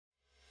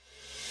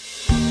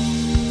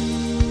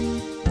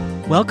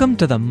Welcome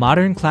to the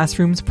Modern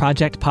Classrooms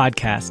Project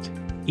podcast.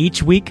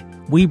 Each week,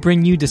 we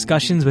bring you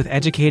discussions with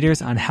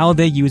educators on how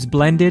they use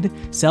blended,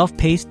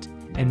 self-paced,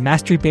 and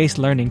mastery-based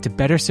learning to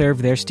better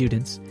serve their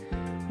students.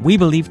 We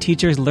believe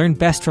teachers learn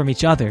best from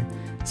each other,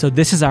 so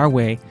this is our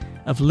way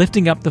of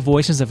lifting up the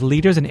voices of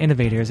leaders and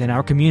innovators in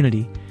our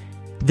community.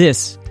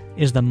 This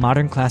is the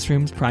Modern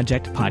Classrooms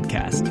Project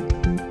podcast.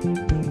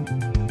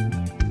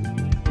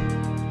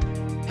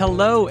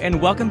 Hello,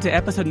 and welcome to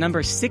episode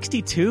number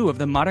 62 of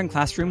the Modern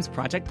Classrooms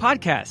Project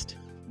podcast.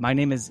 My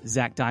name is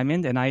Zach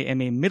Diamond, and I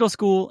am a middle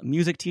school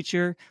music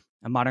teacher,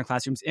 a Modern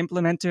Classrooms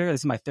implementer.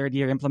 This is my third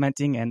year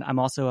implementing, and I'm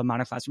also a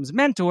Modern Classrooms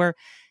mentor.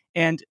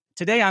 And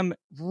today I'm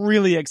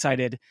really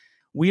excited.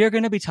 We are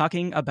going to be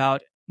talking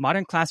about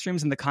Modern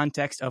Classrooms in the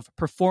context of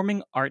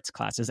performing arts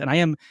classes. And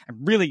I'm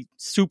really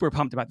super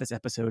pumped about this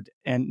episode.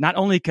 And not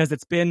only because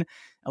it's been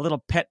a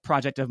little pet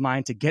project of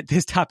mine to get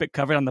this topic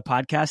covered on the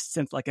podcast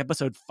since like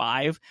episode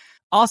 5,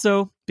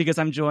 also because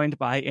I'm joined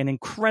by an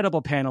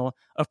incredible panel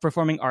of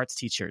performing arts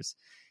teachers.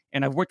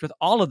 And I've worked with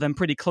all of them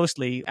pretty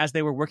closely as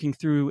they were working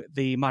through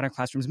the Modern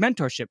Classrooms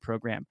mentorship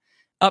program.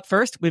 Up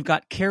first, we've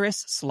got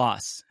Karis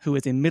Sloss, who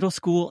is a middle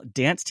school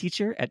dance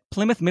teacher at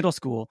Plymouth Middle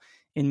School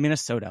in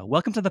Minnesota.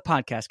 Welcome to the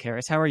podcast,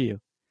 Karis. How are you?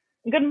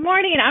 Good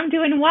morning. I'm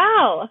doing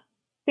well.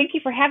 Thank you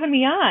for having me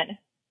on.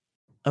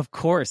 Of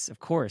course.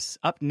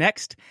 Up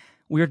next,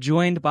 we're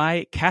joined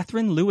by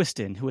Catherine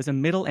Lewiston, who is a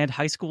middle and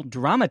high school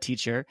drama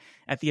teacher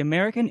at the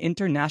American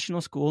International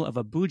School of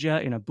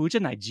Abuja in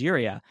Abuja,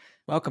 Nigeria.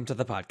 Welcome to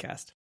the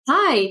podcast.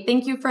 Hi.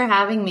 Thank you for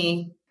having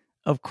me.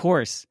 Of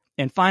course.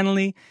 And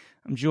finally,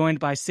 I'm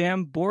joined by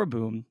Sam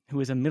Borboom,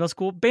 who is a middle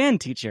school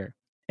band teacher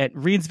at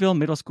Reedsville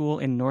Middle School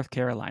in North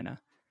Carolina.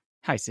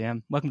 Hi,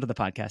 Sam. Welcome to the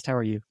podcast. How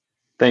are you?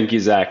 Thank you,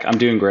 Zach. I'm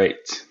doing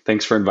great.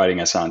 Thanks for inviting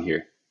us on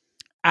here.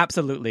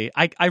 Absolutely.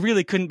 I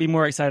really couldn't be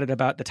more excited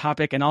about the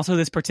topic and also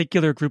this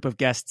particular group of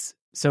guests.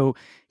 So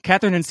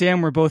Catherine and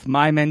Sam were both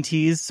my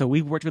mentees, so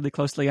we've worked really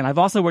closely. And I've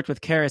also worked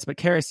with Karis, but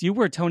Karis, you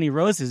were Tony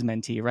Rose's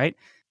mentee, right?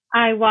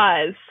 I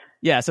was.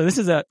 Yeah, so this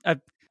is a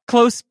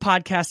close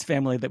podcast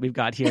family that we've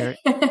got here.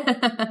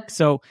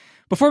 So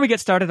before we get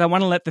started, I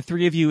want to let the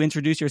three of you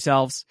introduce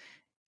yourselves.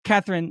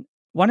 Catherine,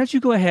 why don't you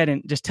go ahead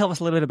and just tell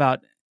us a little bit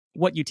about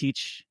what you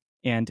teach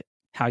and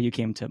how you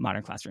came to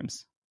Modern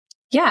Classrooms?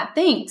 Yeah,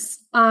 thanks.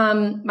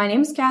 My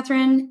name is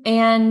Catherine,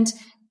 and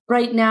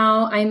right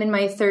now I'm in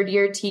my third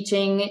year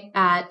teaching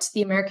at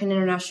the American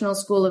International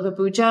School of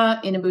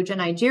Abuja in Abuja,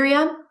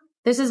 Nigeria.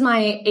 This is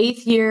my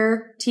 8th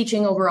year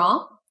teaching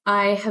overall.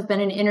 I have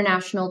been an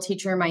international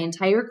teacher my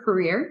entire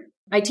career.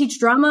 I teach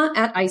drama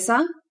at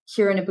ISA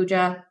here in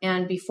Abuja,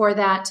 and before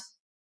that,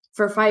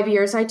 for 5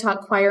 years, I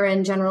taught choir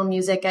and general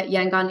music at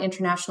Yangon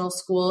International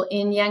School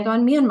in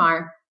Yangon,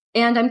 Myanmar.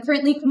 And I'm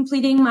currently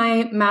completing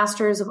my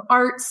Master's of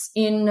Arts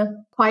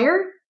in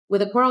choir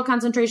with a choral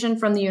concentration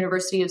from the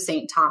University of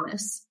St.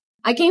 Thomas.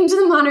 I came to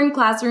the Modern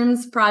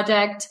Classrooms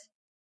Project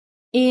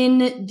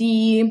in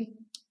the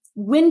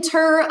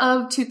winter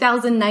of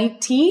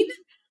 2019.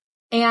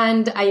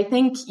 And I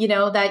think,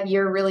 that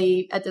year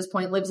really at this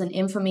point lives in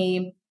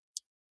infamy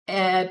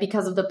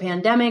because of the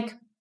pandemic.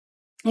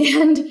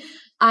 And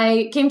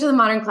I came to the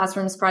Modern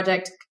Classrooms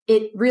Project.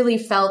 It really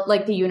felt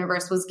like the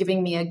universe was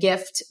giving me a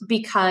gift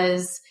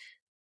because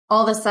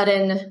all of a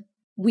sudden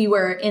we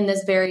were in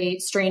this very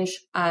strange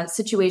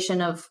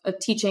situation of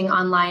teaching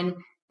online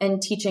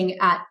and teaching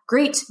at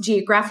great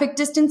geographic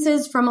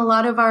distances from a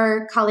lot of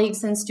our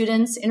colleagues and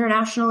students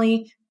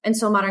internationally. And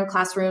so Modern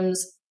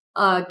Classrooms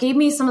gave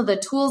me some of the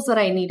tools that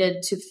I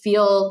needed to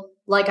feel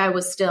like I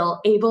was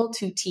still able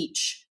to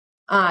teach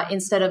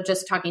instead of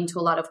just talking to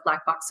a lot of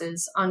black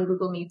boxes on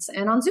Google Meets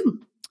and on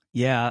Zoom.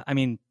 Yeah, I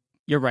mean,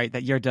 you're right.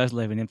 That year does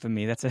live in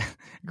infamy. That's a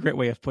great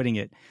way of putting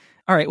it.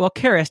 All right. Well,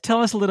 Karis,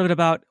 tell us a little bit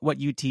about what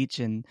you teach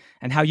and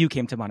how you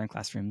came to Modern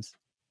Classrooms.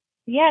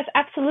 Yes,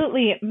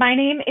 absolutely. My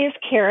name is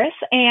Karis,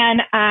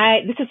 and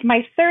this is my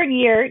third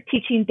year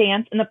teaching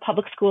dance in the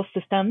public school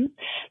system.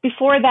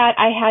 Before that,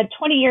 I had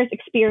 20 years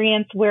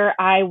experience where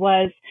I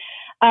was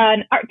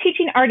an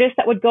teaching artist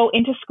that would go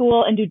into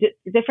school and do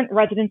different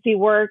residency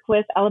work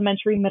with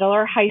elementary, middle,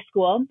 or high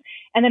school.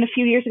 And then a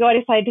few years ago, I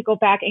decided to go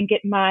back and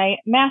get my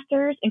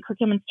master's in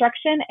curriculum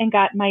instruction and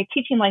got my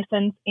teaching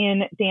license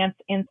in dance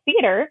and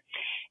theater.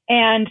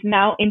 And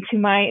now into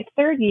my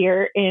third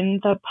year in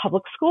the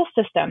public school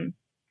system.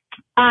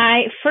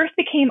 I first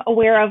became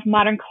aware of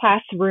Modern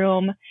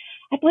Classroom,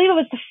 I believe it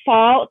was the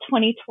fall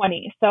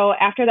 2020. So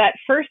after that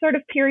first sort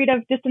of period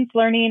of distance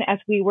learning, as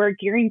we were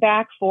gearing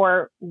back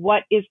for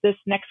what is this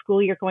next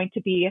school year going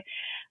to be,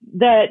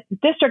 the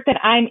district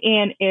that I'm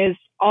in is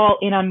all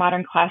in on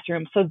Modern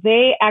Classroom. So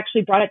they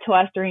actually brought it to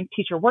us during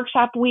Teacher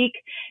Workshop Week,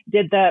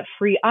 did the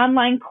free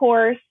online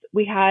course.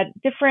 We had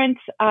different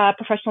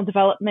professional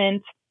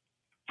development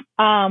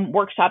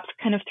workshops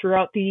kind of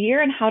throughout the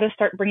year and how to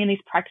start bringing these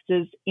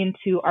practices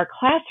into our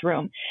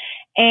classroom.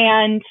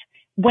 And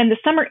when the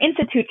Summer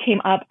Institute came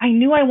up, I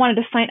knew I wanted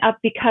to sign up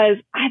because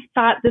I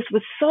thought this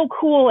was so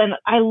cool. And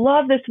I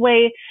love this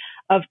way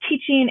of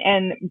teaching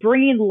and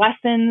bringing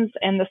lessons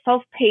and the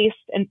self-paced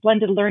and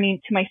blended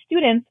learning to my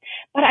students,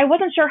 but I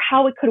wasn't sure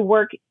how it could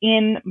work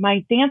in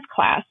my dance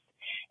class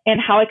and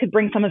how I could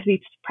bring some of these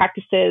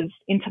practices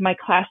into my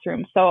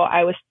classroom. So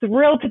I was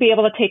thrilled to be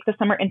able to take the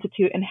Summer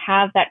Institute and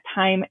have that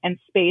time and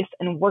space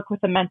and work with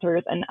the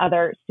mentors and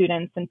other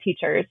students and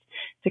teachers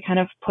to kind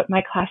of put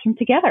my classroom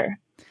together.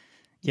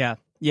 Yeah.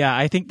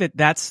 I think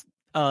that's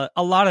a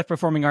lot of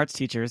performing arts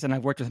teachers, and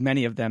I've worked with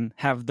many of them,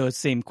 have those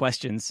same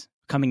questions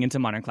coming into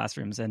modern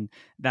classrooms. And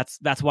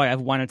that's why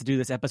I've wanted to do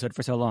this episode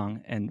for so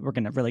long. And we're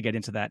going to really get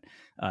into that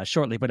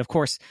shortly. But of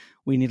course,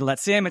 we need to let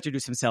Sam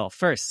introduce himself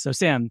first. So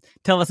Sam,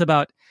 tell us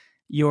about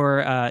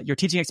your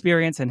teaching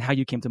experience and how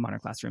you came to modern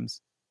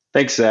classrooms.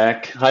 Thanks,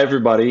 Zach. Hi,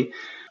 everybody.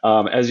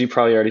 As you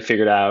probably already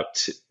figured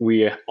out,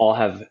 we all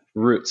have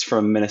roots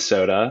from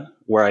Minnesota,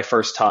 where I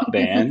first taught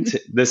band.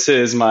 This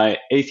is my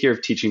 8th year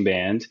of teaching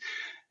band.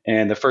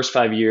 And the first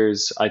 5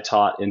 years I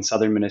taught in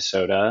southern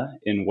Minnesota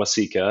in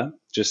Waseca,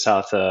 just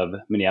south of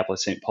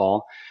Minneapolis, St.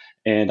 Paul.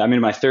 And I'm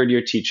in my 3rd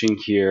year teaching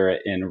here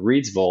in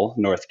Reidsville,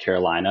 North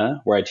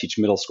Carolina, where I teach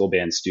middle school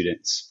band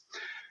students.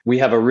 We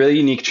have a really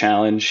unique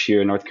challenge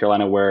here in North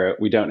Carolina where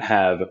we don't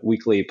have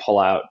weekly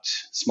pull-out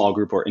small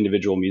group or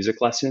individual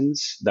music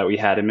lessons that we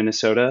had in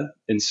Minnesota.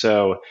 And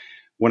so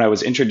when I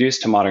was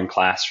introduced to modern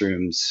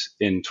classrooms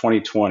in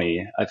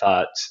 2020, I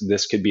thought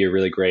this could be a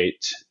really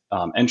great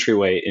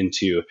entryway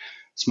into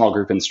small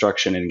group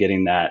instruction and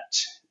getting that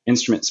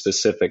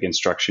instrument-specific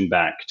instruction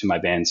back to my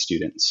band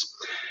students.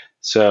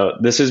 So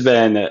this has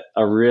been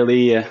a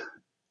really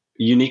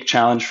unique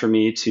challenge for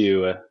me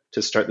to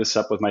start this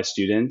up with my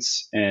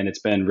students, and it's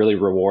been really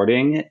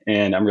rewarding,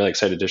 and I'm really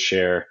excited to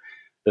share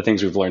the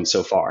things we've learned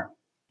so far.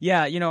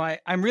 Yeah,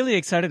 I'm really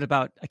excited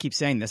about, I keep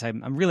saying this,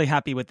 I'm really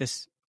happy with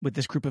this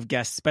group of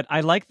guests, but I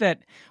like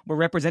that we're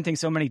representing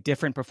so many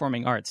different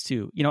performing arts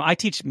too. I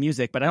teach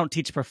music, but I don't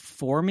teach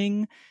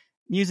performing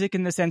music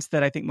in the sense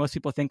that I think most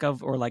people think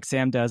of, or like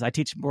Sam does. I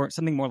teach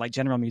something more like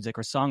general music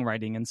or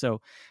songwriting. And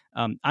so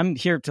I'm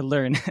here to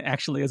learn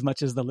actually as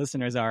much as the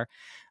listeners are.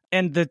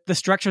 And the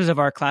structures of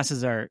our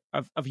classes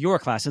of your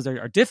classes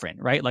are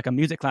different, right? Like a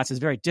music class is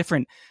very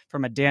different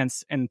from a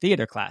dance and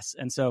theater class.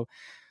 And so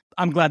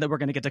I'm glad that we're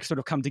going to get to sort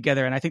of come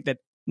together. And I think that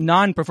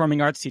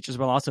non-performing arts teachers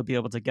will also be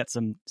able to get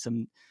some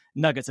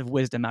nuggets of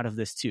wisdom out of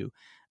this too.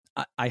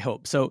 I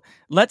hope. So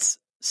let's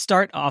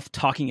start off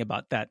talking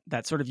about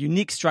that sort of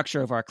unique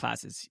structure of our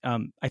classes.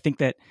 I think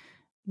that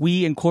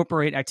we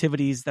incorporate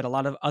activities that a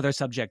lot of other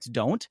subjects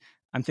don't.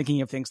 I'm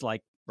thinking of things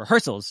like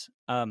rehearsals.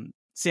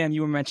 Sam,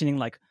 you were mentioning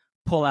like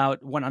pull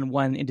out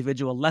one-on-one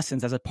individual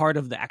lessons as a part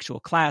of the actual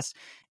class.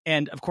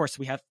 And of course,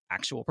 we have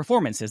actual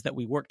performances that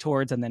we work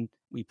towards and then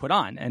we put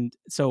on. And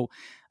so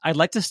I'd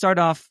like to start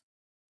off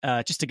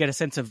just to get a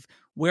sense of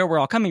where we're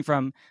all coming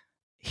from,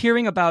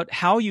 hearing about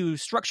how you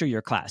structure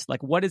your class.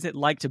 Like, what is it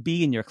like to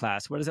be in your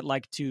class? What is it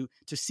like to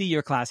see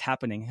your class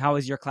happening? How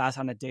is your class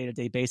on a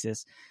day-to-day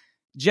basis,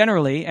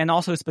 generally, and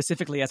also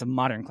specifically as a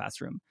modern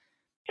classroom?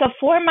 So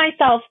for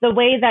myself, the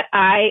way that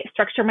I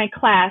structure my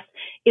class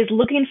is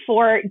looking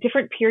for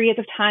different periods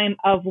of time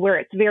of where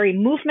it's very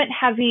movement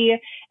heavy,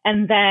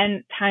 and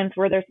then times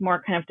where there's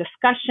more kind of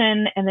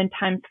discussion, and then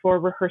times for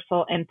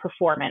rehearsal and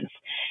performance.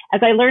 As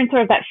I learned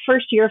sort of that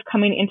first year of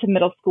coming into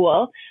middle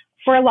school,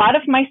 for a lot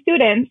of my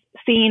students,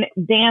 seeing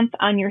dance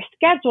on your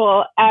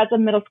schedule as a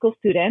middle school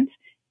student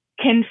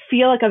can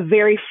feel like a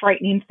very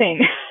frightening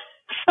thing.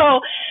 So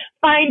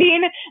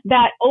finding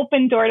that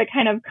open door to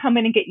kind of come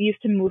in and get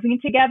used to moving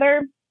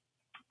together,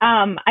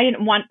 I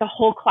didn't want the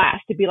whole class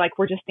to be like,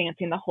 we're just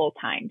dancing the whole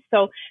time.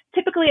 So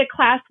typically a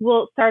class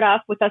will start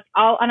off with us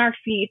all on our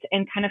feet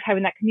and kind of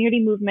having that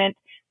community movement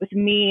with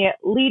me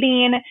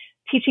leading,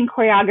 teaching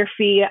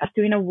choreography, us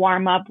doing a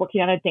warm-up,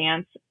 working on a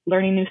dance,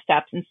 learning new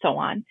steps, and so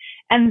on.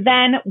 And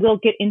then we'll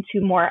get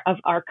into more of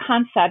our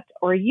concept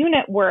or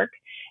unit work.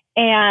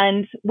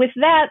 And with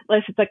that,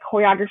 if it's a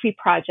choreography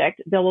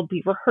project, there will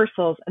be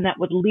rehearsals, and that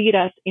would lead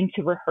us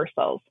into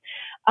rehearsals.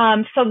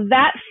 So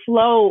that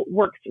flow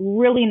works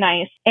really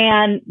nice.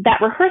 And that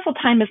rehearsal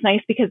time is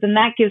nice because then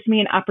that gives me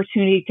an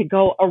opportunity to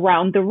go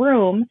around the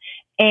room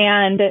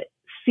and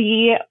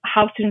see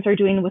how students are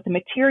doing with the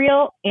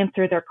material,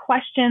 answer their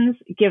questions,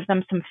 give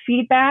them some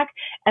feedback,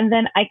 and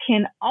then I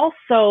can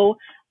also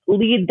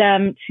lead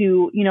them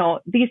to,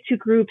 these two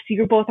groups,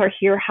 you both are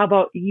here. How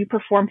about you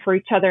perform for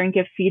each other and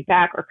give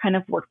feedback or kind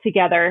of work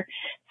together?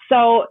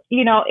 So,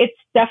 it's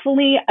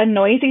definitely a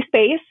noisy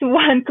space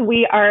once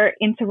we are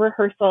into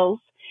rehearsals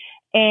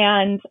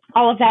and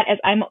all of that as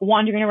I'm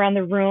wandering around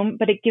the room,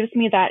 but it gives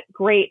me that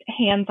great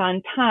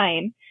hands-on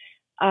time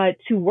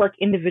to work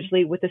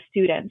individually with the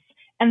students.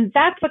 And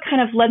that's what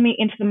kind of led me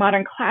into the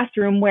modern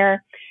classroom,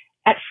 where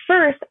at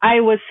first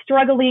I was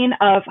struggling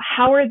of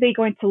how are they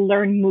going to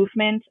learn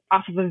movement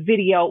off of a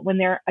video when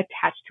they're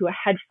attached to a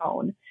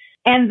headphone.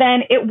 And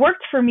then it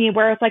worked for me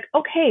where I was like,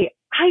 okay,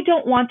 I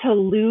don't want to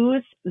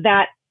lose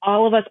that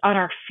all of us on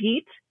our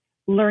feet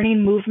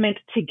learning movement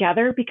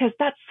together, because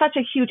that's such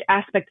a huge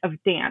aspect of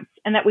dance,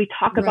 and that we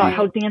talk about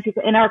how dance is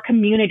in our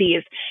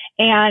communities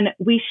and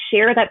we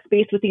share that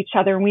space with each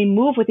other and we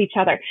move with each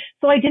other.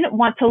 So I didn't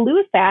want to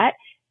lose that.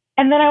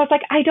 And then I was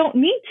like, I don't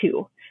need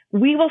to.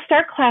 We will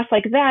start class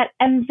like that.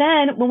 And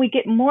then when we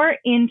get more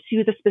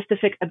into the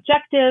specific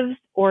objectives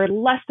or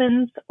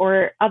lessons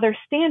or other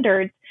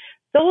standards,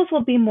 those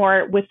will be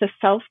more with the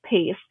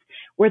self-paced,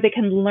 where they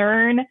can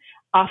learn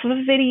off of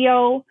a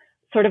video,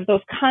 sort of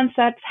those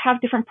concepts,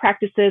 have different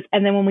practices.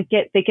 And then when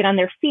they get on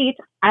their feet,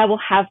 I will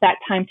have that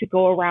time to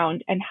go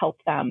around and help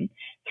them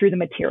through the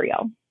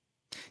material.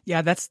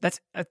 Yeah, that's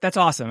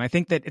awesome. I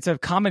think that it's a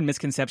common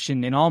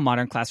misconception in all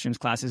modern classrooms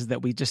classes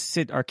that we just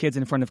sit our kids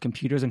in front of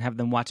computers and have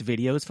them watch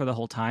videos for the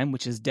whole time,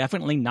 which is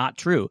definitely not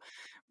true.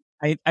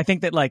 I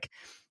think that like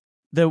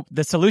the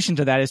solution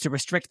to that is to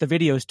restrict the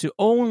videos to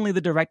only the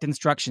direct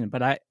instruction.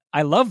 But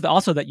I love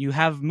also that you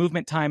have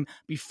movement time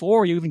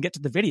before you even get to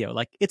the video.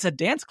 Like, it's a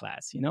dance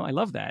class, I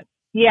love that.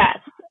 Yes.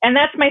 And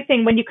that's my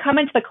thing. When you come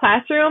into the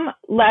classroom,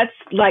 let's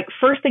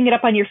first thing, get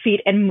up on your feet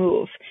and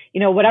move.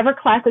 Whatever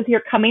classes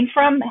you're coming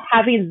from,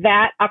 having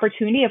that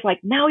opportunity of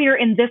now you're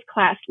in this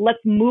class, let's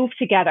move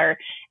together,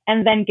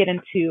 and then get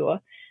into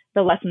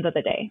the lessons of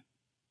the day.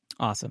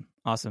 Awesome.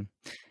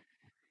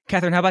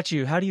 Catherine, how about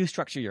you? How do you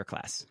structure your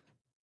class?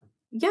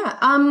 Yeah.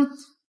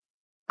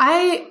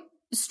 I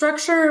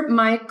structure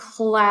my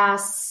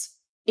class,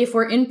 if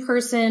we're in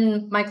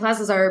person, my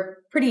classes are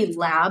pretty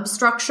lab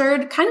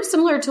structured, kind of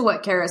similar to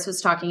what Karis was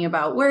talking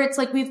about, where it's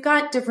we've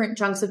got different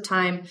chunks of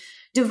time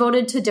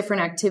devoted to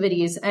different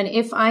activities. And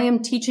if I am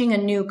teaching a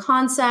new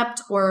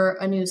concept or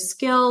a new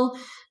skill,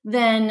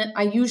 then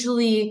I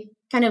usually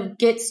kind of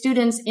get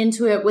students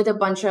into it with a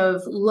bunch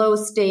of low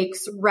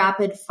stakes,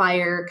 rapid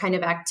fire kind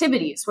of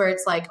activities where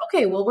it's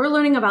okay, well, we're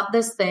learning about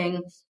this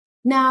thing.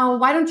 Now,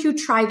 why don't you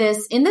try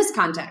this in this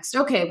context?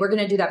 Okay, we're going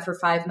to do that for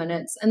 5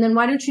 minutes. And then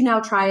why don't you now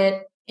try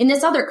it in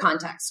this other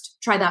context?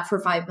 Try that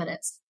for 5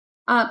 minutes.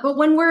 But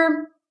when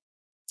we're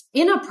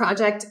in a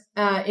project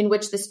in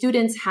which the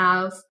students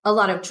have a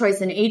lot of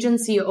choice and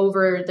agency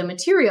over the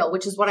material,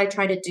 which is what I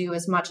try to do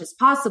as much as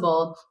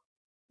possible,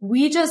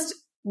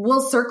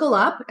 we'll circle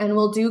up and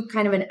we'll do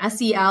kind of an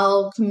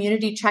SEL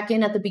community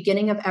check-in at the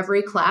beginning of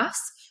every class.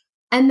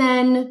 And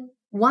then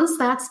once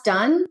that's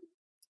done,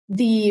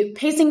 the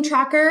pacing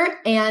tracker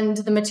and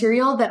the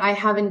material that I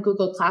have in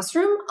Google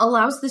Classroom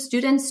allows the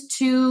students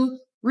to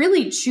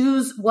really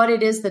choose what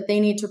it is that they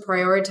need to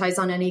prioritize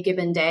on any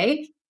given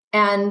day.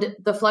 And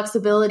the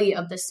flexibility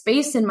of the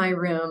space in my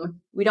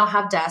room, we don't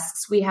have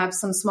desks. We have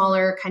some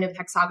smaller kind of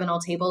hexagonal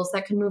tables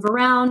that can move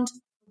around,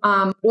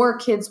 or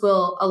kids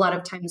will a lot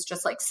of times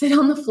just sit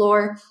on the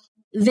floor.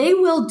 They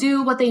will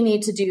do what they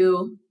need to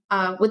do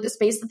with the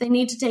space that they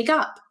need to take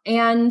up.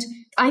 And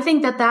I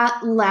think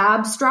that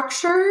lab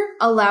structure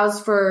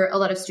allows for a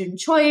lot of student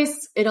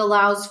choice. It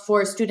allows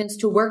for students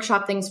to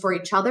workshop things for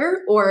each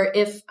other, or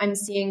if I'm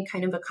seeing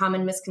kind of a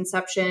common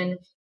misconception,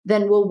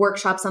 then we'll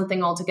workshop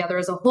something all together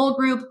as a whole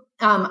group.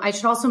 I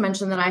should also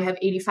mention that I have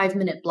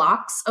 85-minute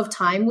blocks of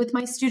time with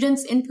my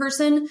students in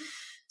person.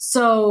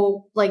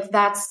 So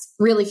that's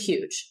really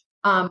huge.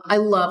 I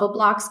love a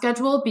block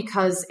schedule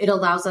because it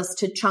allows us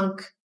to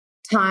chunk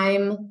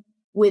time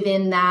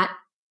within that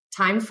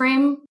time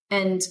frame.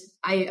 And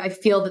I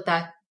feel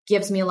that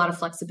gives me a lot of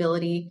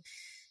flexibility.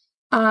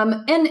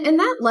 And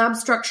that lab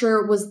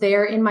structure was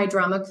there in my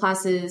drama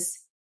classes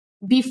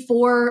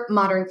before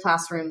modern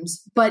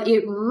classrooms, but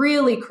it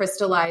really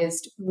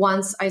crystallized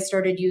once I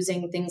started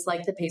using things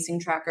like the pacing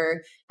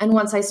tracker. And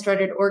once I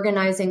started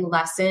organizing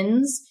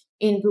lessons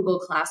in Google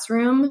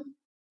Classroom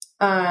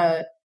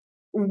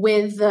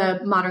with the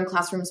Modern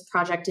Classrooms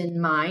project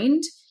in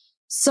mind.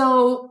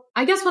 So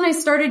I guess when I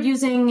started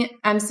using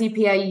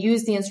MCP, I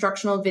used the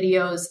instructional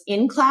videos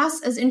in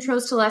class as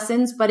intros to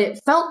lessons, but it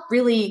felt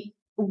really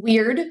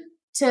weird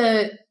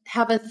to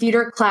have a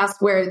theater class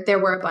where there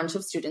were a bunch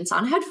of students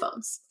on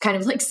headphones, kind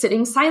of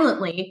sitting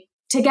silently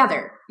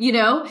together,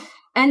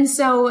 And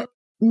so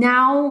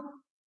now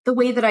the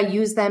way that I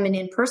use them in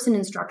in-person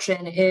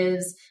instruction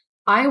is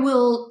I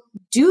will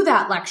do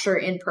that lecture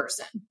in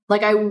person.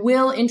 I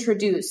will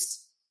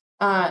introduce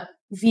via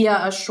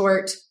a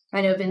short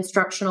kind of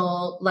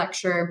instructional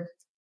lecture,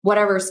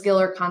 whatever skill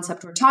or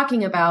concept we're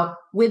talking about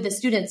with the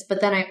students.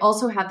 But then I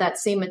also have that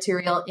same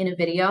material in a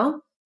video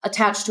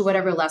attached to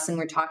whatever lesson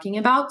we're talking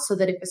about, so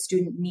that if a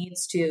student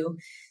needs to,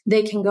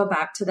 they can go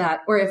back to that.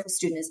 Or if a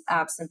student is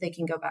absent, they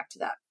can go back to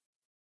that.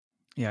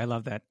 Yeah, I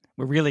love that.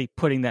 We're really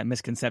putting that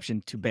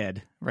misconception to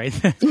bed, right?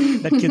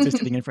 That kids are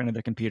sitting in front of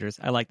their computers.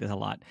 I like this a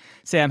lot.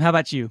 Sam, how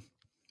about you?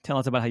 Tell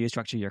us about how you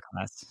structure your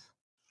class.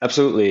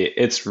 Absolutely.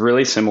 It's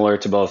really similar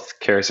to both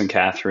Karis and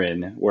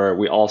Catherine, where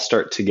we all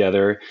start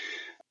together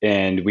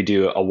and we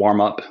do a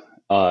warm-up.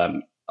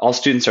 All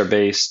students are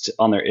based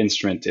on their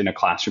instrument in a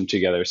classroom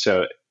together.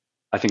 So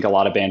I think a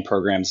lot of band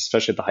programs,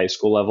 especially at the high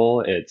school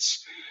level,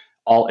 it's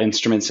all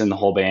instruments in the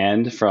whole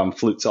band, from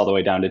flutes all the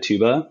way down to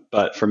tuba.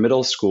 But for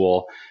middle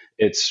school,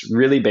 it's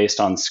really based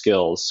on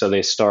skills. So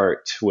they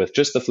start with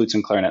just the flutes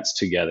and clarinets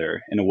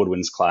together in a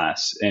woodwinds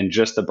class and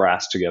just the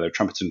brass together,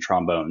 trumpets and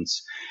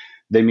trombones.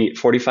 They meet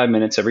 45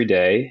 minutes every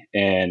day.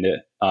 And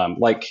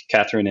like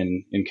Catherine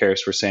and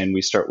Karis were saying,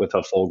 we start with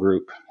a full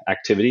group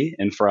activity.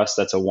 And for us,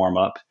 that's a warm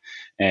up.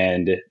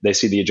 And they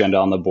see the agenda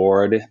on the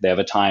board. They have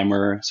a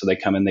timer. So they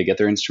come in, they get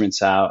their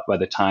instruments out. By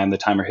the time the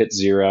timer hits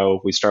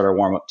 0, we start our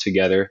warm up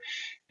together.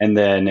 And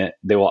then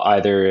they will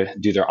either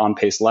do their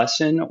on-pace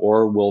lesson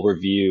or we'll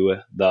review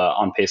the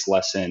on-pace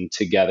lesson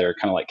together,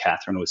 kind of like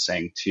Catherine was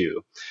saying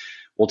too.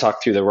 We'll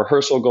talk through the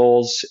rehearsal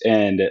goals,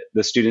 and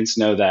the students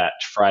know that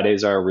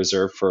Fridays are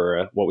reserved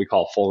for what we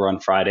call full run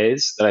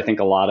Fridays, that I think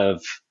a lot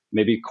of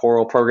maybe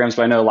choral programs,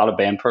 but I know a lot of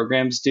band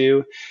programs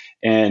do.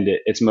 And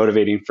it's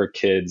motivating for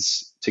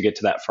kids to get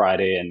to that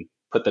Friday and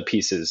put the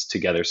pieces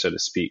together, so to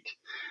speak.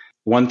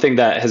 One thing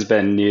that has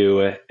been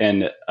new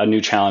and a new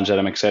challenge that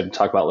I'm excited to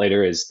talk about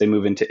later is they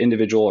move into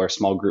individual or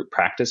small group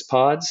practice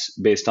pods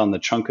based on the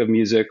chunk of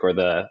music or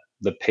the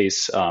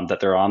pace that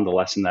they're on, the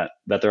lesson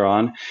that they're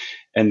on.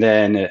 And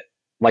then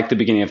like the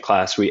beginning of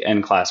class, we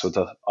end class with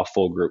a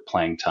full group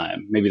playing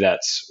time. Maybe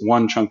that's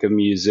one chunk of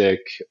music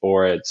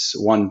or it's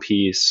one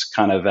piece,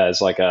 kind of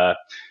as like a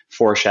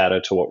foreshadow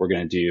to what we're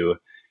going to do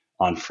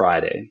on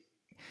Friday.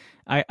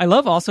 I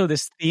love also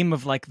this theme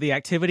of like the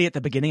activity at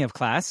the beginning of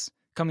class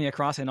coming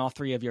across in all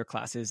 3 of your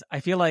classes.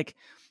 I feel like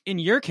in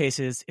your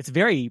cases, it's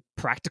very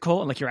practical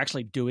and like you're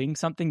actually doing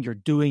something. You're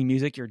doing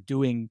music, you're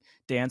doing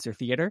dance or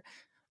theater.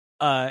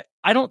 I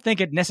don't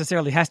think it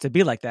necessarily has to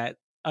be like that.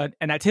 An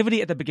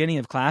activity at the beginning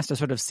of class to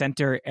sort of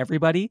center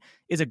everybody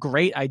is a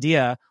great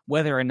idea,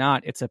 whether or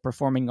not it's a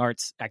performing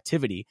arts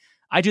activity.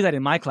 I do that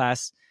in my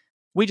class.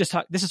 We just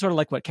talk. This is sort of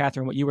like what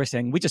Catherine, what you were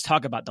saying. We just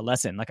talk about the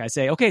lesson. Like I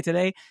say, okay,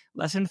 today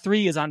lesson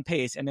 3 is on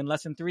pace, and in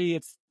lesson 3,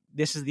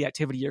 this is the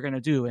activity you're going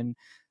to do, and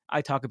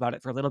I talk about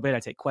it for a little bit. I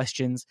take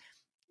questions.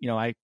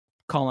 I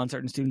call on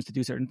certain students to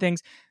do certain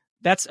things.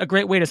 That's a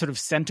great way to sort of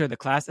center the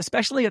class,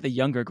 especially at the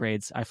younger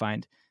grades, I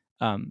find.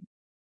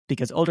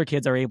 Because older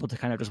kids are able to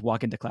kind of just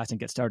walk into class and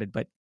get started.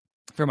 But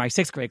for my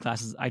 6th grade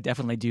classes, I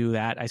definitely do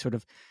that. I sort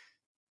of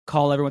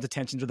call everyone's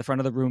attention to the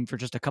front of the room for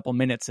just a couple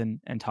minutes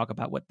and talk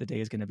about what the day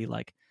is going to be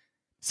like.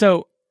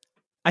 So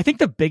I think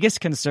the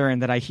biggest concern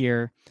that I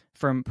hear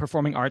from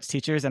performing arts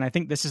teachers, and I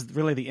think this is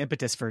really the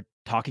impetus for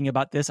talking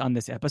about this on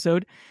this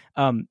episode,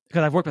 because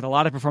I've worked with a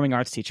lot of performing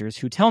arts teachers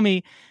who tell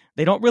me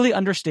they don't really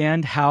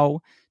understand how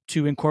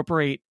to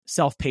incorporate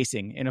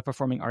self-pacing in a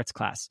performing arts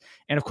class.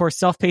 And of course,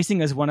 self-pacing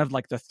is one of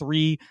like the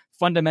 3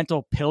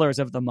 fundamental pillars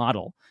of the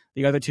model,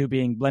 the other 2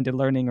 being blended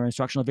learning or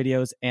instructional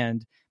videos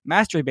and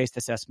mastery-based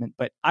assessment.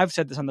 But I've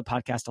said this on the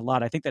podcast a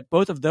lot. I think that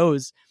both of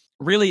those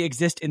really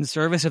exist in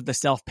service of the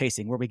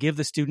self-pacing, where we give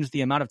the students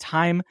the amount of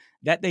time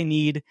that they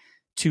need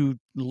to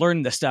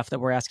learn the stuff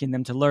that we're asking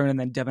them to learn and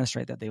then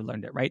demonstrate that they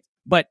learned it, right?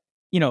 But,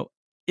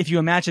 if you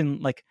imagine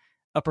like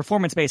a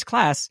performance-based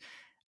class,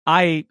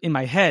 in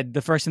my head,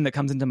 the first thing that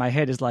comes into my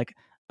head is like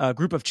a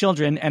group of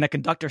children and a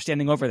conductor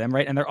standing over them,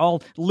 right? And they're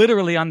all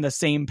literally on the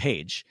same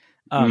page.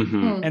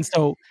 And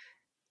so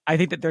I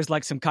think that there's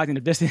like some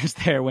cognitive dissonance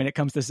there when it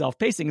comes to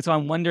self-pacing. And so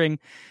I'm wondering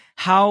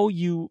how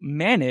you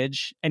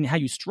manage and how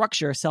you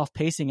structure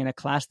self-pacing in a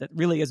class that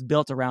really is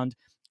built around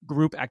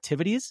group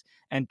activities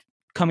and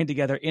coming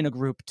together in a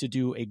group to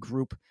do a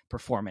group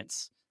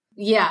performance.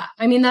 Yeah,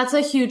 I mean, that's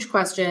a huge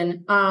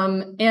question.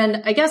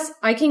 And I guess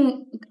I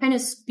can kind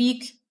of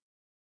speak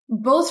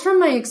both from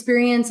my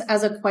experience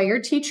as a choir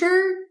teacher,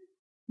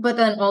 but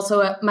then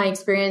also my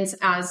experience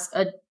as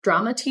a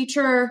drama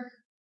teacher.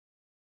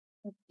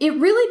 It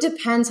really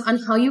depends on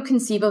how you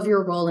conceive of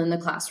your role in the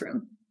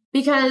classroom.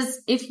 Because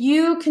if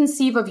you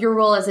conceive of your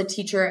role as a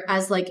teacher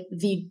as like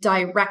the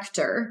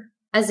director,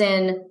 as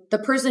in the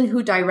person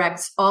who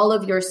directs all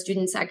of your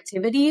students'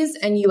 activities,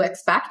 and you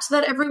expect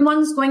that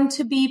everyone's going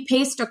to be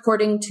paced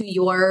according to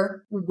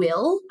your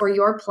will or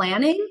your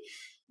planning,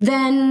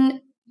 then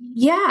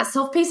yeah,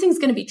 self-pacing is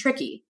going to be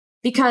tricky,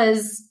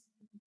 because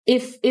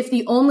if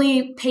the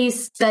only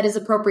pace that is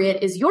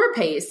appropriate is your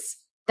pace,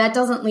 that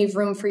doesn't leave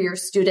room for your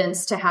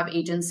students to have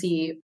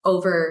agency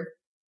over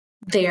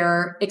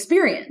their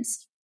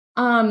experience.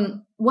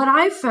 What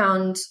I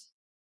found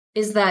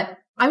is that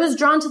I was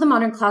drawn to the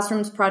Modern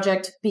Classrooms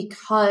project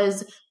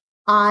because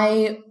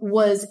I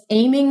was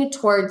aiming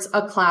towards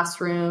a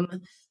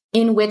classroom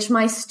in which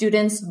my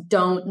students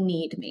don't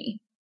need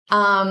me.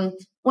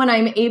 When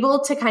I'm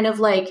able to kind of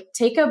like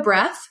take a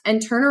breath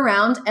and turn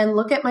around and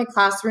look at my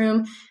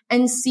classroom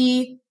and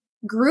see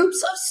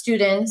groups of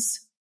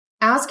students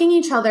asking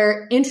each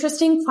other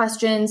interesting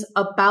questions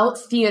about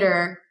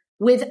theater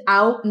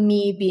without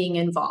me being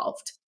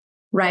involved,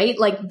 right?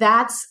 Like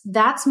that's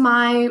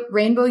my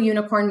rainbow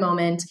unicorn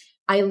moment.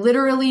 I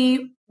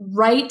literally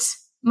write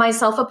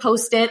myself a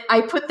Post-it.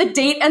 I put the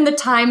date and the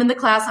time in the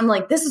class. I'm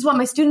like, this is what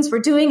my students were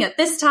doing at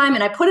this time.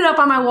 And I put it up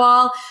on my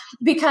wall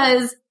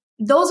because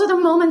those are the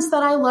moments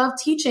that I love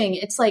teaching.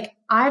 It's like,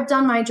 I've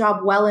done my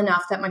job well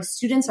enough that my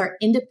students are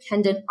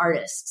independent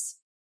artists.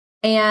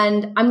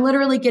 And I'm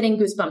literally getting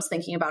goosebumps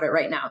thinking about it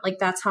right now. Like,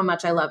 that's how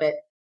much I love it.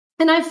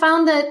 And I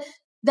found that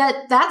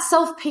that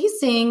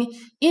self-pacing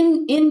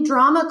in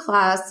drama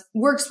class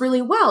works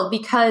really well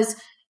because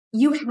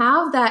you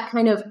have that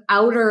kind of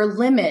outer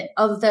limit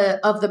of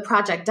the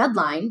project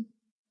deadline.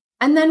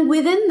 And then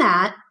within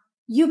that,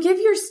 you give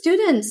your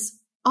students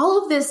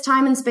all of this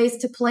time and space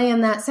to play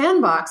in that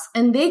sandbox,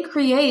 and they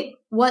create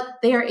what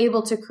they are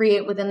able to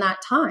create within that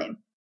time.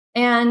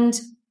 And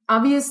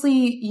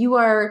obviously you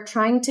are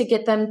trying to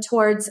get them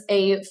towards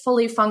a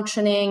fully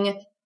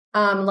functioning,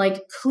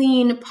 like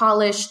clean,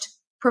 polished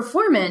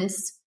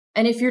performance.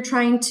 And if you're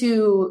trying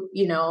to,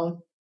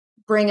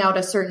 bring out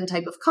a certain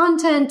type of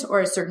content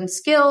or a certain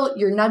skill,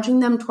 you're nudging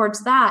them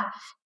towards that.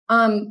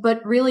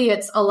 But really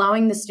it's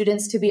allowing the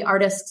students to be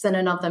artists in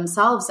and of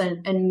themselves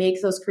and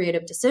make those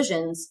creative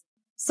decisions.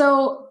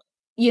 So,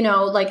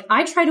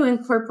 I try to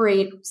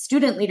incorporate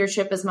student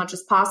leadership as much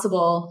as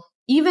possible,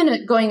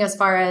 even going as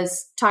far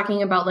as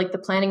talking about like the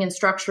planning and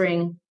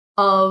structuring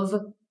of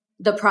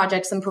the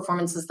projects and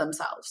performances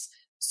themselves.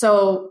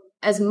 So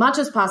as much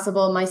as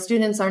possible, my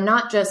students are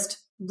not just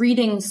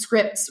reading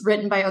scripts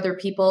written by other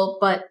people,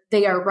 but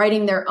they are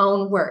writing their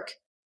own work.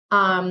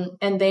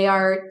 And they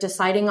are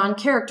deciding on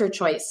character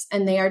choice,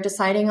 and they are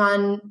deciding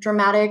on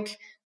dramatic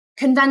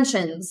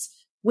conventions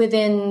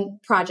within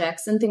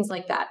projects and things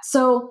like that.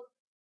 So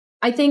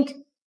I think,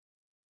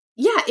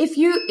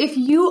 if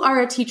you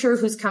are a teacher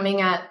who's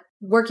coming at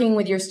working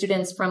with your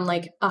students from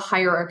like a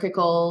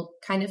hierarchical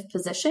kind of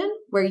position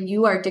where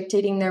you are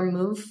dictating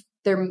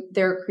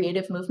their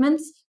creative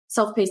movements,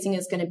 self-pacing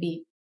is going to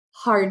be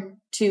hard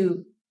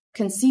to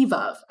conceive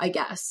of, I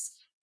guess.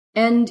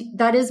 And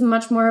that is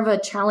much more of a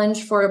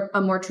challenge for a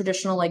more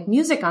traditional like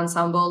music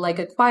ensemble, like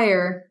a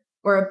choir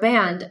or a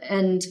band.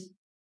 And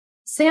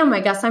Sam, I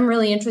guess I'm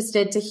really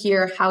interested to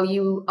hear how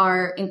you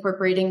are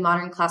incorporating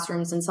modern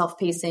classrooms and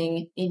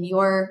self-pacing in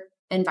your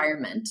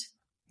environment.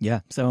 Yeah,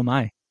 so am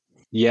I.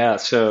 Yeah,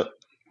 so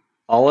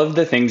all of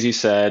the things you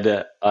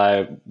said,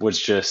 I was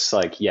just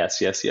like,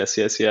 yes.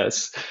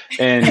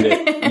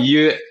 And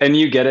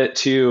you get it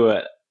too.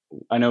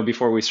 I know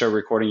before we started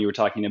recording, you were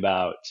talking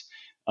about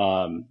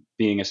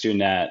being a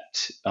student at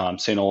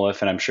St.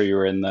 Olaf, and I'm sure you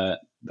were in the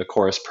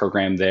chorus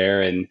program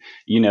there. And,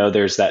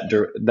 there's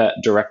that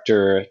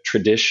director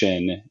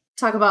tradition.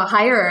 Talk about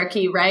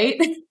hierarchy, right?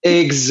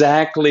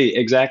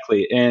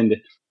 Exactly. And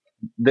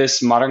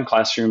this modern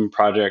classroom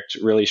project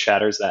really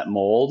shatters that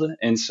mold.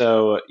 And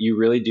so you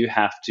really do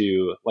have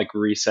to like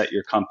reset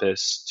your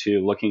compass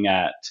to looking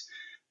at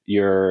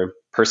your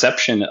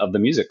perception of the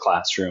music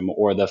classroom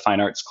or the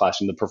fine arts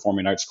classroom, the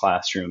performing arts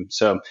classroom.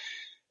 So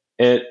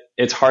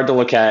it's hard to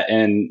look at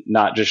and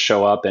not just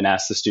show up and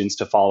ask the students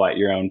to follow at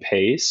your own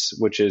pace,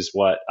 which is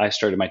what I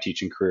started my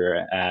teaching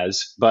career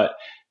as. But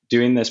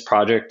doing this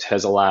project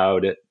has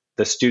allowed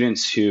the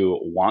students who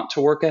want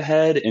to work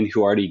ahead and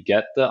who already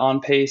get the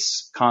on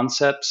pace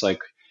concepts, like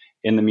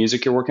in the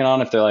music you're working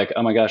on, if they're like,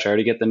 oh my gosh, I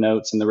already get the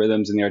notes and the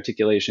rhythms and the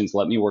articulations,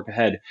 let me work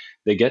ahead,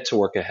 they get to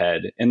work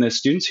ahead. And the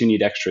students who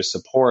need extra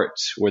support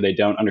where they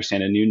don't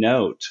understand a new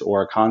note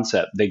or a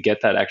concept, they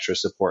get that extra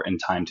support and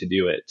time to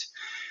do it.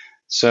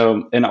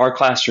 So in our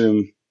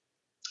classroom,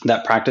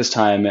 that practice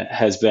time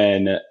has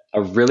been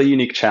a really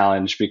unique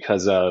challenge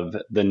because of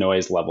the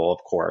noise level,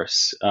 of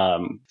course.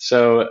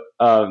 So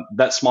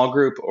that small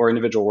group or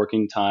individual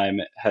working time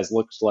has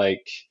looked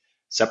like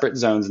separate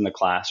zones in the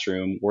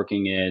classroom,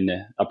 working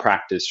in a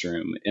practice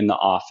room, in the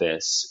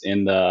office,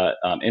 in the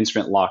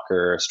instrument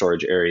locker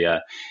storage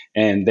area.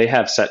 And they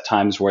have set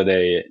times where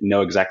they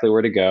know exactly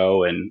where to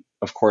go. And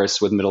of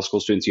course, with middle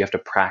school students, you have to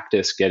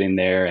practice getting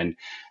there and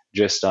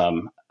just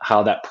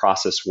how that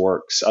process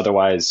works.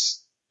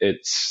 Otherwise,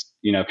 it's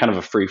kind of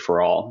a free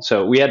for all.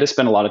 So we had to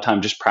spend a lot of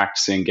time just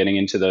practicing getting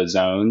into those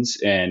zones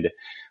and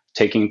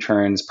taking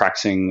turns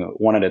practicing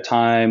one at a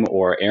time,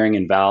 or airing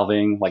and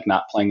valving, like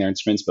not playing their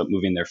instruments but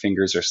moving their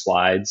fingers or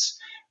slides,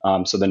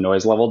 so the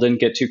noise level didn't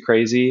get too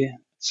crazy.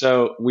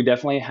 So we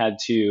definitely had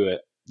to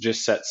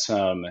just set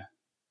some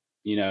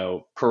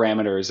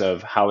parameters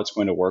of how it's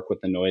going to work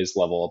with the noise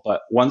level.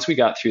 But once we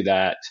got through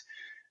that,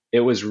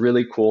 it was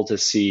really cool to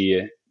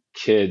see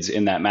kids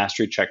in that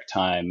mastery check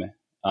time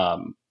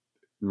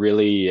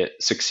really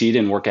succeed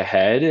and work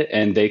ahead,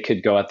 and they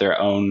could go at their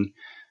own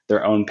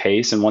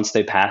pace. And once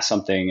they pass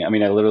something, I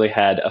mean, I literally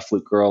had a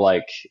flute girl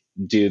like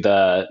do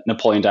the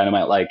Napoleon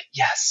Dynamite, like,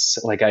 yes,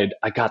 like I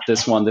got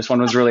this one. This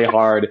one was really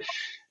hard.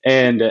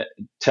 And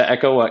to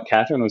echo what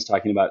Catherine was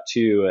talking about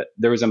too,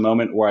 there was a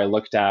moment where I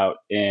looked out,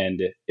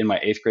 and in my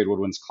 8th grade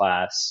woodwinds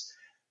class,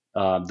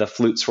 the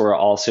flutes were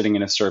all sitting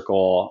in a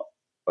circle,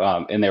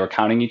 and they were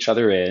counting each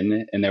other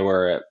in, and they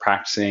were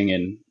practicing,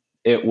 and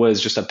it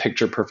was just a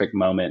picture perfect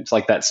moment. It's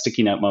like that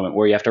sticky note moment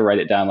where you have to write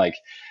it down. Like,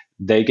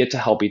 they get to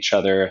help each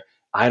other.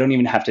 I don't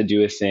even have to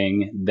do a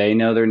thing. They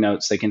know their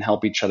notes. They can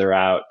help each other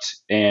out.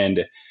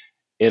 And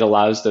it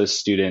allows those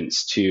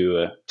students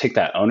to take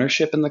that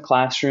ownership in the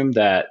classroom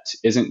that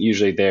isn't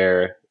usually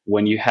there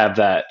when you have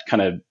that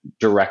kind of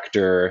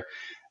director,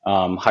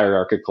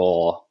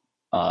 hierarchical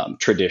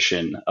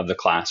tradition of the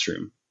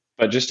classroom.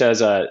 But just as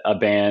a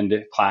band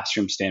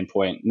classroom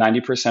standpoint,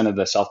 90% of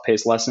the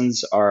self-paced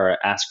lessons are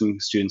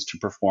asking students to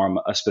perform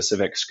a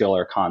specific skill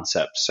or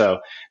concept. So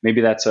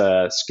maybe that's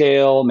a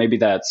scale, maybe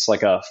that's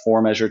like a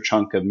 4-measure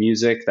chunk of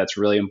music that's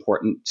really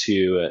important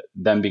to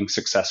them being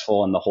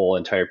successful in the whole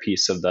entire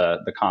piece of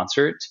the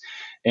concert.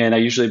 And I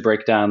usually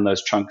break down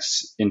those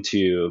chunks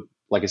into,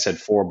 like I said,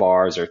 4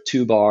 bars or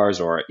 2 bars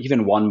or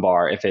even 1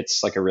 bar if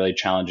it's like a really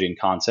challenging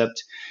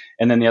concept.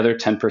 And then the other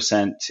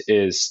 10%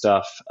 is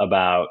stuff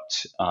about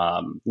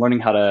learning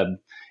how to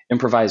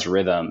improvise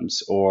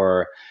rhythms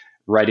or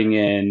writing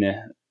in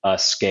a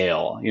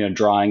scale,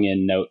 drawing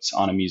in notes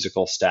on a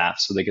musical staff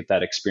so they get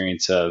that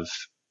experience of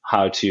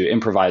how to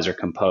improvise or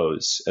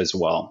compose as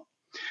well.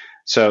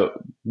 So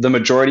the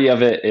majority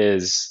of it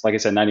is, like I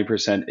said,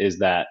 90% is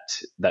that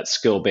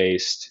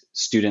skill-based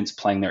students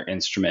playing their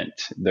instrument.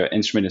 Their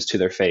instrument is to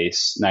their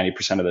face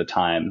 90% of the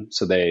time.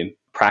 So they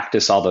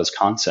practice all those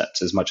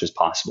concepts as much as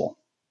possible.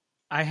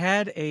 I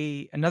had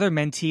another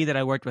mentee that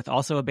I worked with,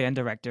 also a band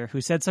director, who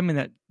said something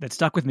that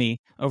stuck with me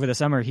over the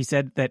summer. He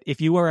said that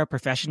if you are a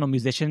professional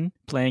musician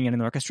playing in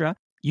an orchestra,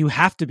 you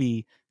have to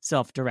be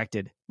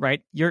self-directed,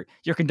 right? Your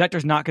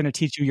conductor's not going to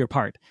teach you your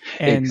part.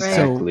 And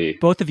exactly. So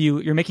both of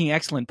you're making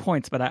excellent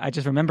points, but I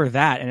just remember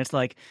that. And it's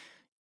like,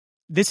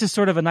 this is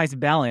sort of a nice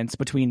balance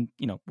between,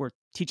 we're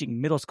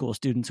teaching middle school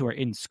students who are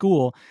in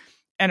school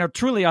and a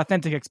truly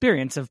authentic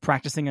experience of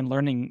practicing and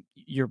learning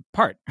your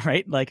part,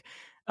 right? Like,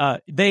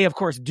 they, of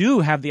course, do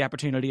have the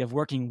opportunity of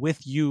working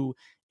with you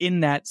in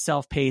that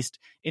self-paced,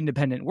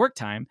 independent work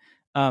time.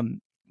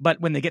 But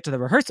when they get to the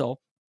rehearsal,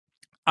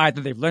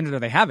 either they've learned it or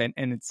they haven't.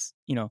 And it's,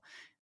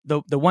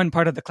 the one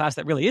part of the class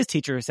that really is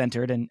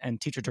teacher-centered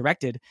and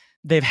teacher-directed,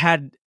 they've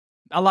had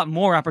a lot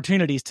more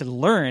opportunities to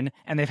learn,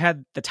 and they've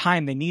had the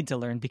time they need to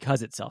learn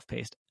because it's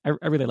self-paced.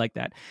 I really like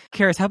that.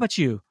 Karis, how about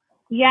you?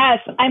 Yes.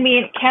 I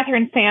mean,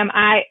 Catherine, Sam,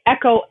 I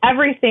echo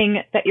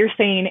everything that you're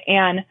saying,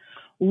 and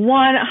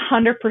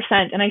 100%.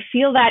 And I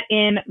feel that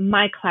in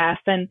my class.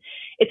 And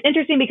it's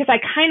interesting because I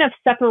kind of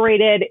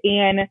separated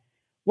in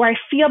where I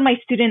feel my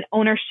student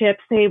ownership,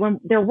 say when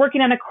they're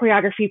working on a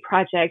choreography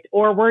project,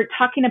 or we're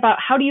talking about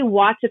how do you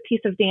watch a piece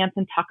of dance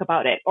and talk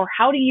about it, or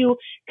how do you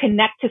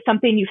connect to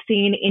something you've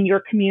seen in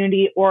your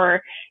community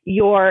or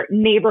your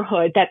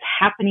neighborhood that's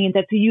happening,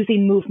 that's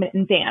using movement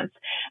and dance.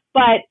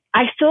 But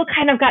I still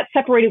kind of got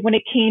separated when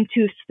it came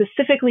to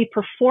specifically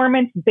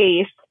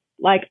performance-based.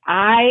 Like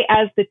I,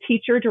 as the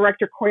teacher,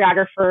 director,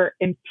 choreographer,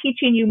 am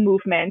teaching you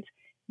movement,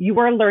 you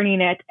are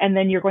learning it, and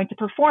then you're going to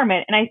perform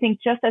it. And I think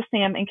just as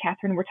Sam and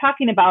Catherine were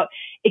talking about,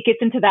 it gets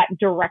into that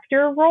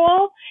director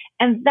role.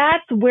 And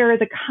that's where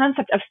the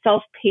concept of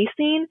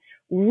self-pacing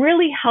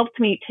really helped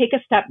me take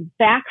a step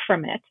back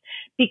from it.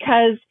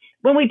 Because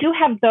when we do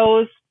have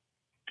those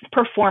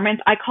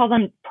performance, I call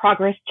them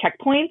progress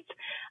checkpoints,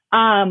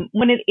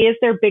 when it is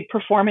their big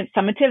performance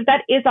summative,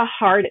 that is a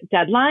hard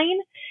deadline.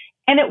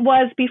 And it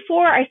was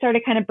before I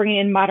started kind of bringing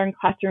in modern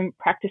classroom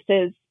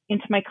practices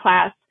into my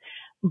class.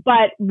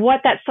 But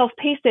what that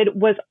self-paced did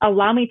was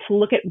allow me to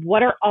look at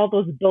what are all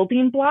those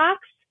building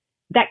blocks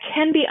that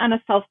can be on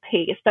a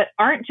self-pace, that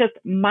aren't just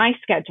my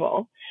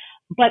schedule,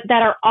 but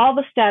that are all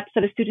the steps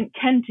that a student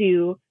can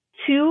do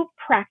to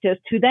practice,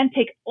 to then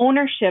take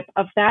ownership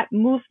of that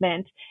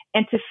movement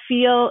and to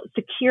feel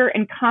secure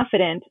and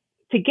confident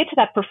to get to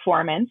that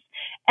performance.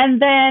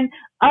 And then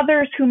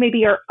others who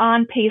maybe are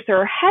on pace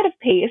or ahead of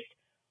pace,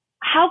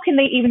 how can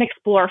they even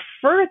explore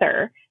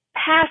further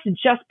past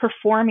just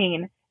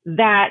performing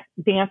that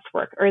dance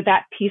work or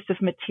that piece of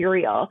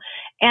material?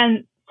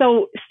 And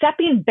so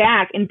stepping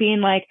back and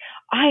being like,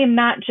 I am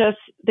not just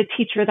the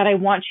teacher that I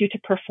want you to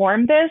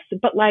perform this,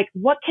 but like,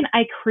 what can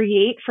I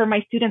create for my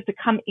students to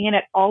come in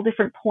at all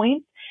different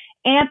points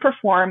and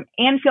perform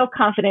and feel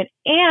confident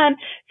and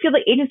feel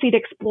the agency to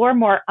explore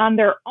more on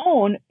their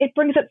own? It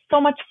brings it so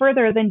much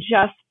further than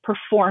just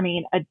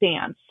performing a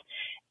dance.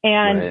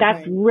 And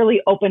that's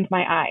really opened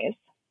my eyes.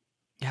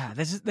 Yeah,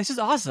 this is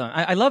awesome.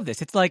 I love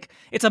this. It's like,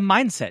 it's a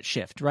mindset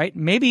shift, right?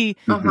 Maybe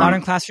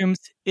modern classrooms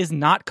is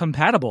not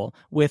compatible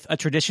with a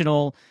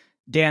traditional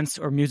dance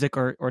or music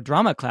or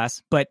drama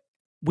class, but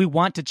we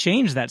want to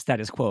change that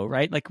status quo,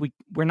 right? Like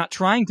we're not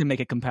trying to make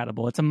it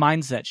compatible. It's a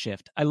mindset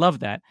shift. I love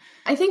that.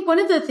 I think one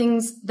of the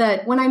things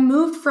that when I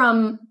moved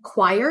from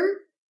choir,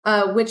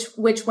 which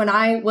when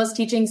I was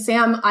teaching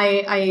Sam,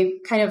 I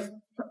kind of,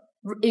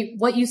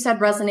 what you said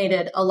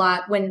resonated a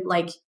lot when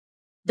like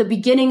the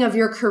beginning of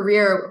your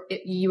career,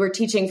 you were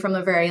teaching from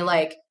a very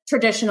like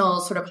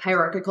traditional sort of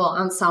hierarchical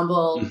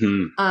ensemble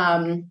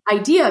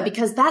idea,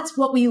 because that's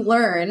what we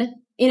learn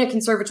in a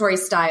conservatory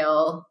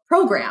style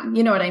program.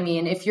 You know what I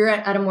mean? If you're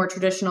at a more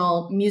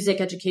traditional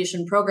music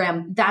education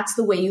program, that's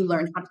the way you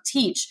learn how to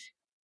teach.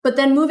 But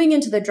then moving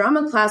into the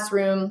drama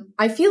classroom,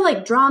 I feel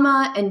like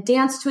drama and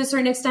dance to a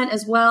certain extent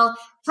as well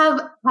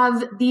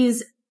have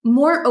these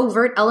more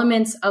overt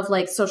elements of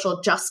like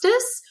social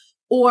justice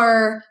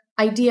or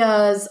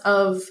ideas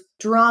of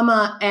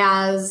drama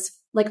as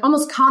like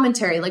almost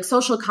commentary, like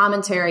social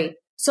commentary.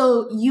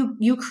 So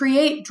you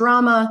create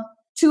drama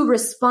to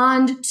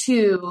respond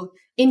to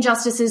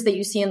injustices that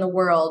you see in the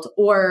world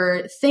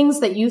or things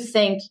that you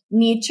think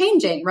need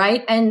changing,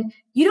 right? And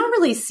you don't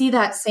really see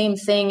that same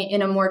thing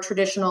in a more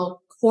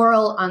traditional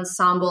choral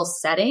ensemble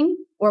setting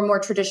or more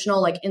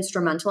traditional like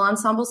instrumental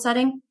ensemble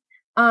setting.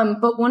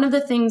 But one of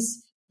the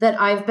things that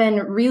I've been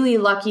really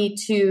lucky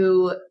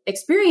to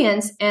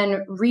experience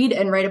and read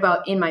and write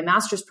about in my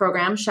master's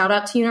program, shout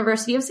out to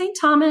University of St.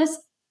 Thomas,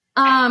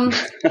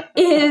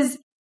 is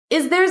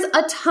there's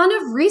a ton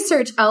of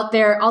research out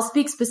there. I'll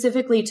speak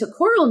specifically to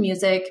choral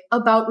music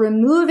about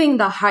removing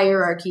the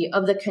hierarchy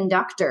of the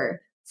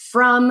conductor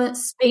from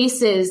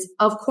spaces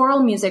of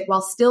choral music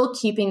while still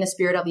keeping the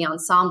spirit of the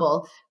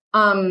ensemble.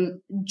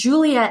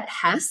 Juliette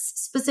Hess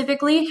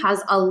specifically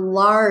has a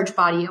large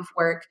body of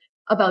work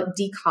about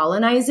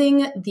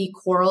decolonizing the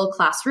choral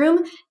classroom.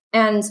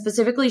 And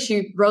specifically,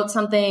 she wrote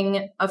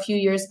something a few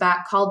years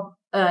back called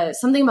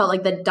something about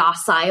like the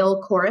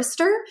docile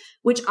chorister,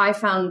 which I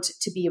found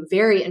to be a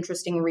very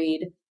interesting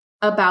read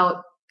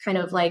about kind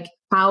of like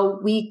how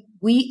we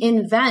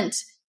invent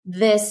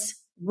this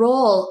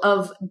role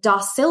of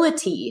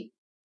docility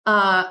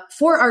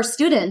for our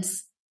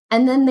students.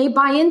 And then they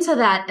buy into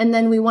that. And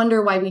then we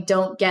wonder why we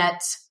don't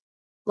get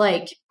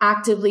like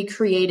actively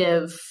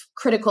creative,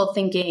 critical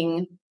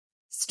thinking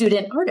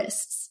student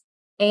artists.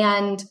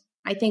 And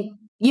I think,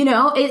 you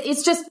know,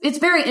 it's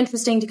very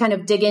interesting to kind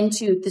of dig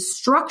into the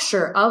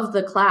structure of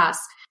the class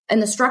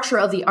and the structure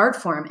of the art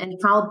form and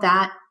how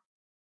that,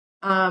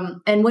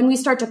 and when we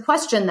start to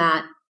question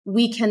that,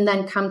 we can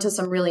then come to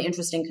some really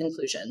interesting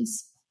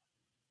conclusions.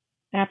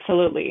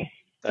 Absolutely.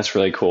 That's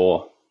really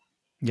cool.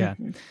 Yeah.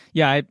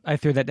 Yeah. I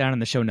threw that down in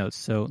the show notes.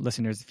 So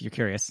listeners, if you're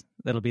curious,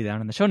 that'll be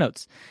down in the show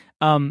notes.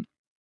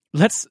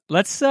 Let's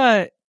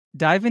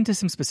dive into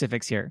some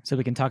specifics here so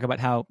we can talk about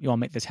how you all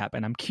make this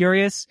happen. I'm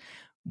curious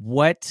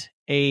what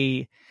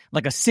a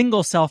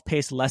single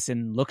self-paced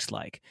lesson looks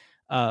like.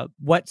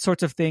 What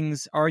sorts of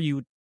things are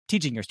you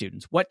teaching your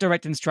students? What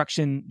direct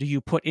instruction do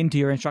you put into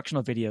your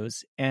instructional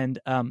videos? And,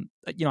 I'm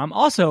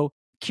also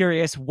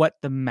curious what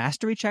the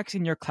mastery checks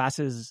in your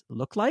classes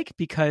look like,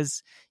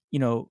 because,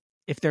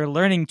 if they're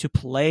learning to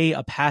play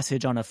a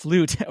passage on a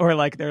flute or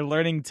like they're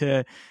learning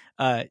to,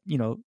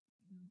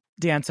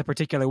 dance a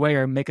particular way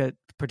or make a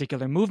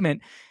particular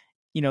movement,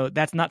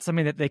 that's not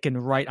something that they can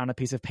write on a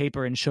piece of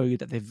paper and show you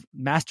that they've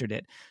mastered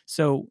it.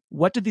 So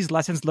what do these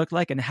lessons look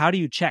like, and how do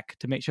you check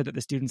to make sure that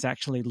the students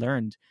actually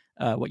learned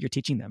what you're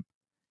teaching them?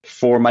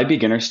 For my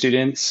beginner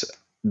students,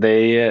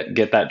 they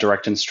get that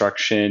direct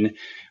instruction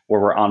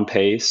where we're on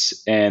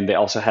pace, and they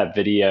also have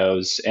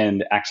videos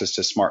and access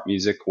to smart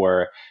music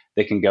where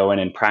they can go in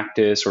and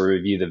practice or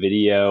review the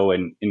video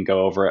and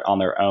go over it on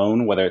their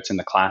own, whether it's in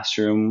the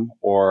classroom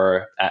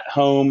or at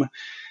home.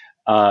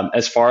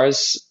 As far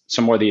as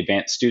some more of the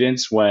advanced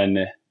students,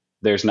 when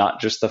there's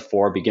not just the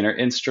 4 beginner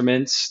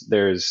instruments,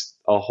 there's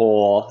a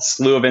whole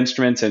slew of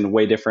instruments and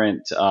way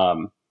different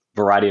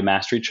variety of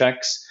mastery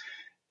checks.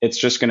 It's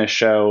just going to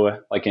show,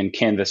 like in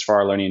Canvas for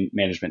our learning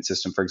management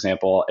system, for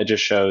example, it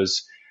just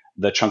shows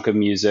the chunk of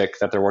music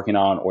that they're working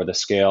on or the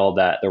scale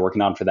that they're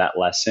working on for that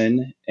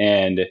lesson.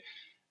 And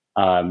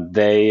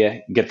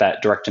they get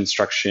that direct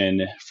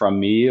instruction from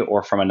me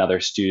or from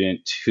another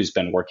student who's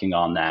been working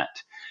on that.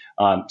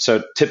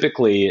 So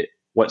typically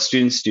what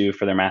students do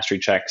for their mastery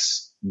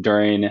checks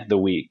during the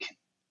week,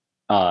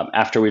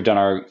 after we've done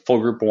our full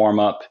group warm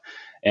up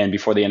and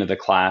before the end of the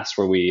class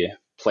where we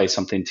play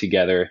something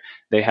together,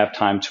 they have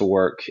time to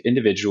work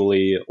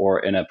individually or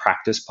in a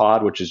practice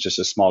pod, which is just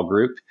a small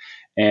group.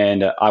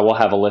 And I will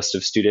have a list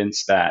of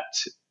students that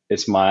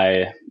it's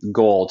my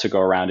goal to go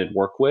around and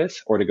work with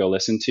or to go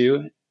listen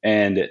to.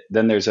 And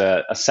then there's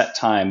a set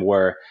time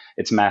where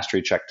it's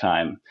mastery check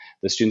time.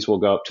 The students will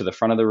go up to the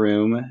front of the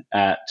room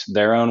at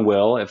their own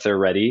will if they're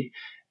ready,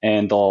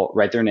 and they'll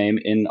write their name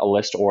in a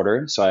list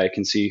order so I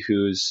can see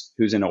who's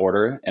in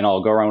order. And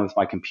I'll go around with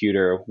my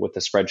computer with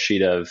a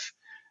spreadsheet of,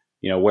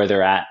 where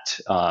they're at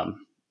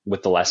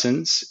with the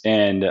lessons,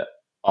 and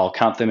I'll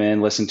count them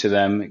in, listen to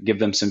them, give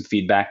them some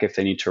feedback if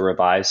they need to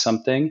revise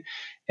something.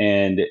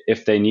 And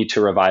if they need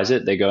to revise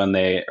it, they go and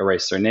they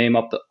erase their name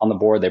up on the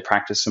board. They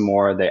practice some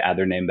more. They add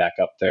their name back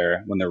up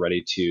there when they're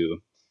ready to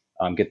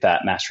get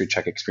that mastery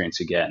check experience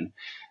again.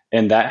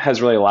 And that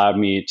has really allowed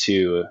me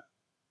to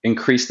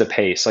increase the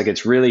pace. Like,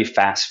 it's really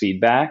fast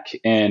feedback.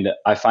 And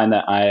I find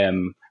that I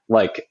am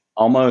like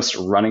almost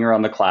running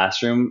around the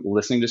classroom,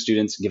 listening to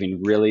students,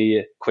 giving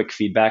really quick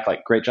feedback,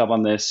 like, great job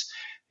on this.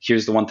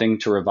 Here's the one thing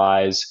to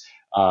revise.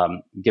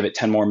 Give it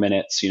 10 more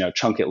minutes,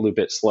 chunk it, loop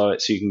it, slow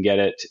it so you can get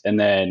it, and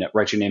then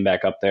write your name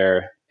back up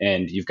there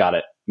and you've got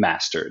it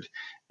mastered.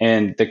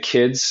 And the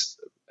kids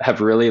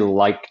have really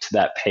liked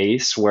that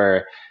pace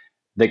where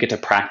they get to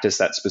practice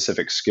that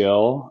specific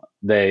skill.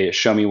 They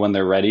show me when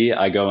they're ready.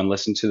 I go and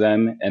listen to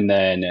them, and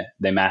then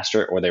they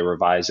master it or they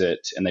revise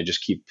it, and they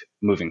just keep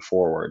moving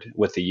forward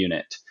with the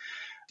unit.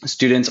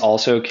 Students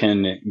also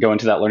can go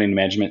into that learning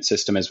management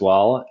system as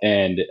well.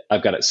 And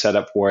I've got it set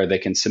up where they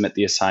can submit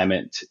the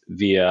assignment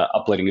via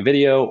uploading a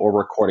video or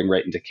recording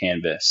right into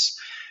Canvas.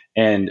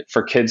 And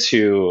for kids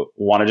who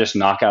want to just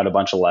knock out a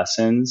bunch of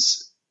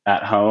lessons,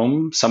 at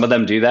home. Some of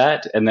them do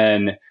that, and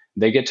then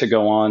they get to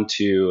go on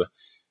to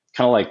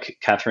kind of like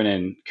Catherine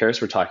and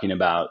Karis were talking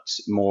about,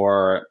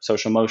 more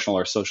social emotional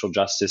or social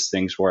justice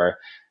things where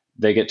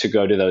they get to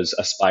go to those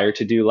Aspire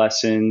to Do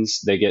lessons.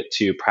 They get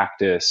to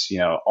practice,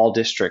 all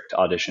district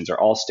auditions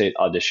or all state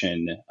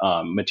audition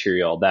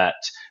material that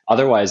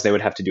otherwise they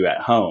would have to do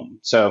at home.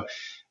 So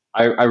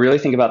I really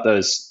think about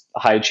those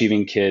high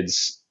achieving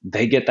kids.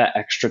 They get that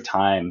extra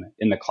time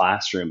in the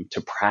classroom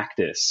to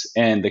practice.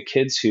 And the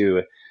kids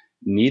who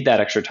need that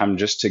extra time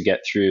just to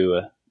get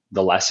through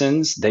the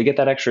lessons, they get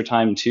that extra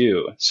time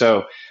too.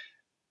 So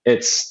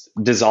it's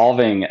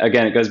dissolving.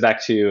 Again, it goes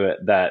back to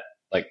that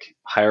like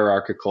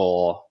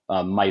hierarchical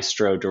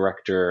maestro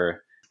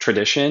director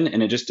tradition,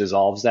 and it just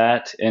dissolves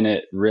that. And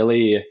it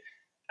really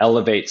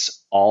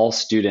elevates all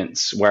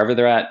students wherever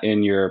they're at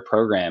in your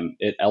program.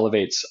 It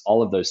elevates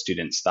all of those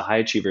students, the high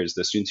achievers,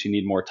 the students who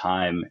need more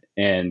time,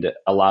 and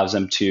allows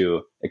them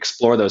to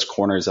explore those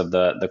corners of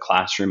the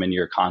classroom and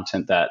your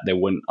content that they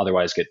wouldn't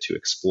otherwise get to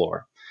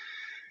explore.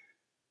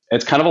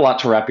 It's kind of a lot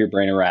to wrap your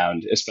brain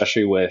around,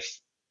 especially with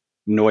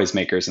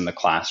noisemakers in the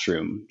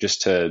classroom.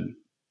 It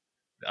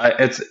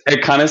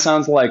kind of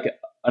sounds like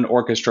an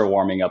orchestra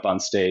warming up on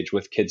stage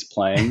with kids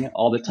playing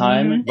all the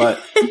time, but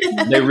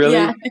they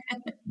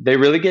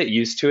really get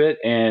used to it.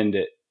 And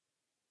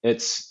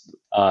it's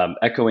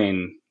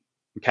echoing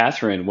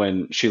Catherine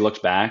when she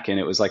looked back, and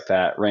it was like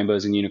that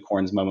rainbows and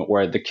unicorns moment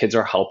where the kids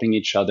are helping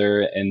each other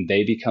and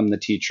they become the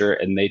teacher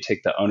and they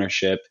take the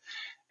ownership.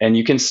 And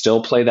you can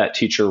still play that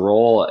teacher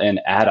role and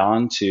add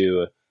on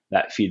to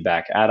that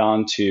feedback, add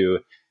on to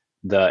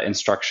the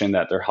instruction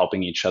that they're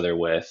helping each other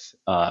with.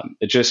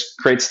 It just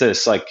creates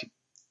this like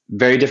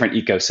very different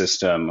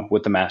ecosystem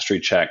with the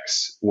mastery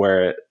checks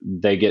where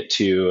they get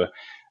to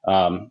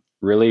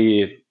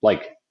really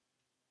like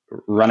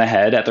run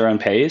ahead at their own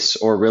pace,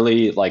 or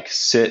really like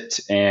sit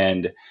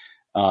and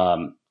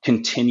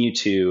continue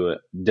to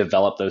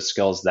develop those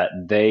skills that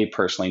they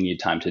personally need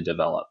time to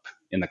develop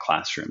in the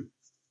classroom.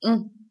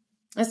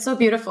 That's so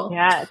beautiful.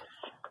 Yes.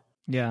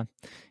 Yeah.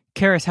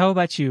 Karis, how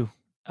about you?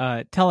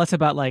 Tell us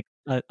about like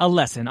a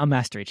lesson, a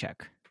mastery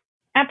check.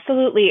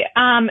 Absolutely.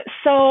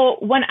 So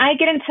when I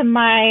get into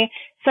my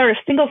sort of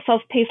single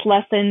self-paced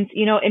lessons,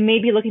 it may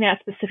be looking at a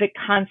specific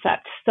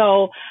concept.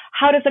 So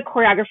how does a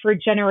choreographer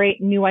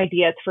generate new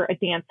ideas for a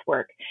dance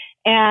work?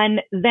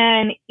 And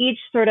then each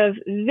sort of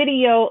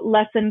video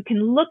lesson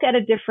can look at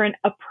a different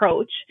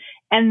approach.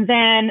 And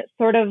then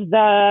sort of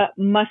the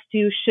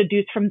must-do,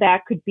 should-dos from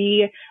that could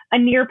be a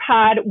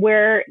Nearpod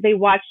where they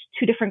watch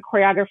two different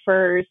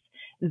choreographers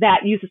that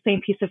use the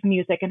same piece of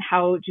music and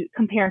how to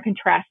compare and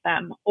contrast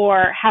them,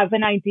 or have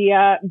an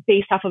idea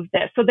based off of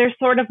this. So there's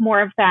sort of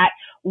more of that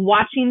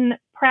watching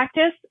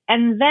practice,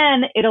 and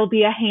then it'll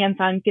be a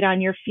hands-on, get on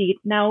your feet.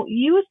 Now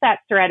use that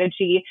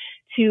strategy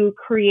to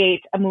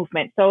create a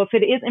movement. So if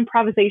it is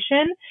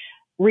improvisation,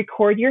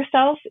 record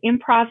yourself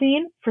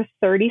improving for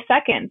 30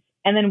 seconds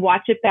and then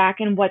watch it back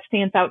and what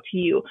stands out to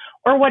you,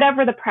 or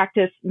whatever the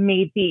practice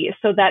may be,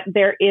 so that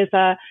there is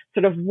a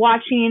sort of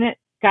watching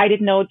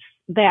guided notes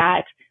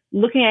that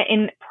looking at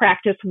in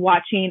practice,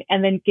 watching,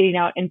 and then getting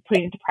out and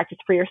putting into practice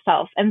for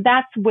yourself. And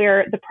that's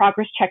where the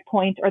progress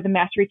checkpoint or the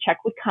mastery check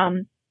would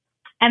come.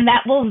 And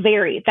that will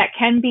vary. That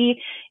can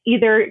be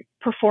either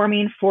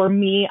performing for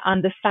me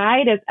on the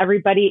side as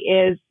everybody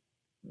is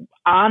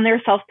on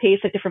their self-pace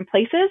at different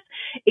places.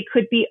 It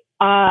could be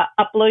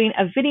uploading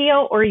a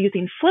video or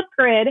using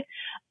Flipgrid,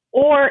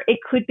 or it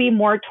could be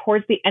more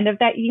towards the end of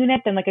that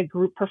unit than like a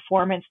group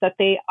performance that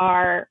they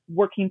are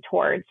working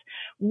towards,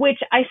 which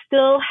I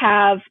still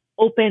have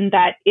open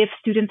that if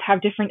students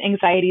have different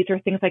anxieties or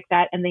things like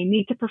that, and they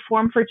need to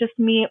perform for just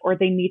me, or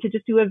they need to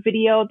just do a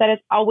video, that is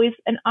always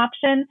an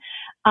option.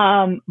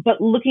 But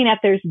looking at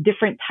there's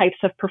different types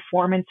of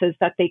performances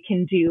that they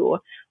can do,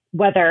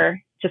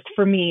 whether just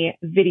for me,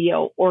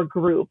 video or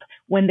group,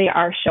 when they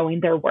are showing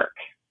their work.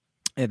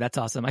 Yeah, that's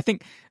awesome. I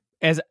think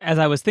as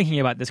I was thinking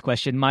about this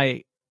question,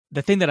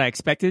 the thing that I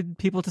expected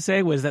people to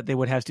say was that they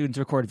would have students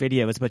record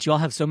videos, but you all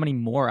have so many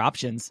more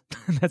options.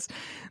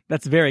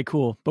 That's very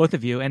cool, both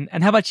of you. And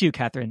how about you,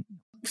 Catherine?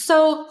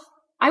 So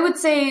I would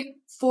say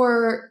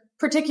for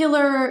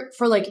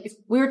like, if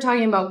we were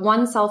talking about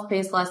one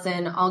self-paced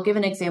lesson, I'll give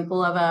an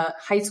example of a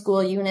high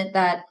school unit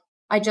that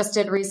I just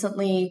did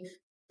recently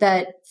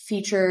that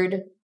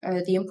featured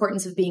the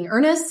importance of being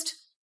earnest.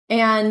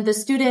 And the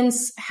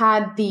students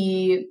had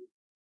the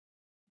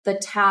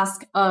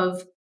task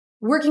of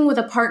working with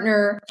a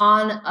partner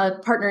on a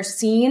partner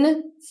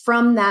scene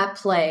from that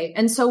play.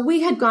 And so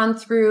we had gone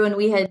through and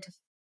we had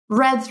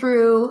read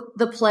through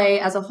the play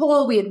as a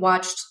whole. We had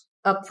watched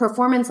a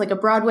performance, like a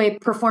Broadway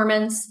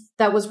performance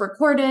that was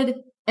recorded,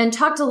 and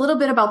talked a little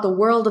bit about the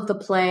world of the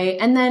play.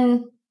 And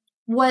then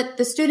what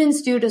the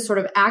students do to sort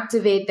of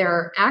activate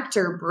their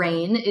actor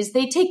brain is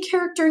they take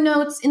character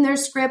notes in their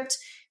script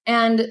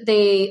and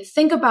they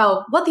think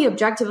about what the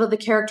objective of the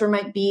character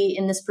might be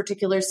in this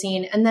particular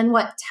scene, and then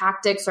what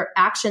tactics or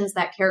actions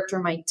that character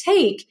might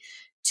take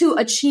to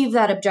achieve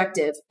that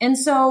objective. And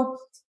so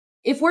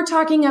if we're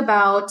talking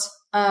about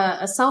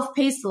a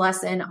self-paced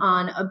lesson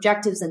on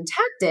objectives and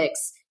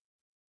tactics,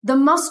 the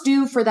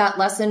must-do for that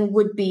lesson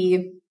would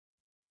be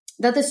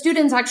that the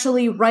students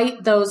actually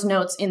write those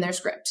notes in their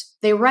script.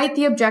 They write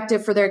the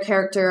objective for their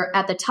character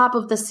at the top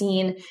of the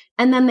scene,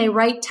 and then they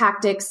write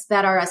tactics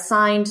that are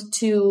assigned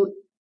to,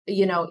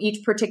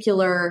 each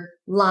particular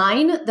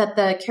line that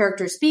the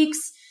character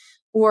speaks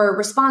or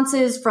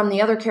responses from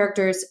the other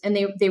characters, and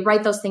they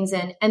write those things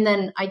in. And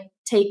then I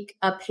take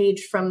a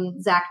page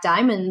from Zach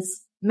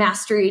Diamond's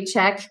Mastery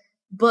Check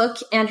book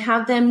and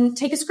have them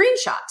take a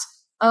screenshot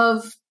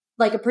of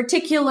like a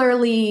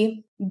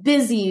particularly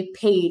busy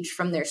page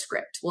from their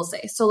script, we'll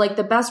say. So like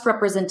the best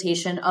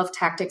representation of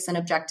tactics and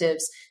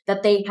objectives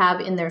that they have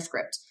in their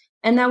script.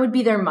 And that would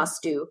be their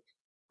must do.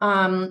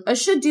 A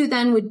should do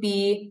then would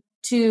be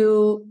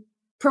to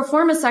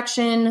perform a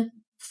section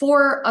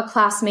for a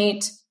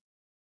classmate,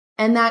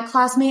 and that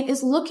classmate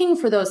is looking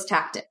for those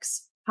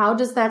tactics. How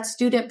does that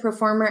student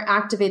performer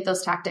activate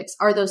those tactics?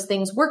 Are those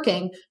things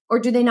working, or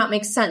do they not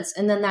make sense?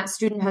 And then that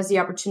student has the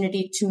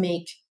opportunity to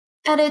make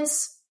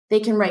edits. They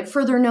can write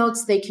further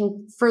notes. They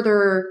can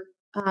further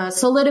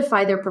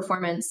solidify their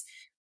performance.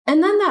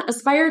 And then that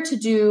aspire to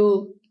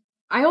do,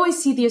 I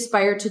always see the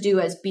aspire to do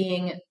as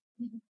being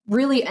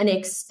really an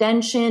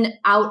extension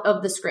out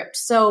of the script.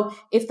 So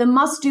if the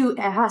must do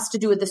has to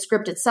do with the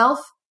script itself,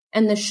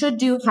 and the should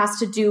do has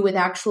to do with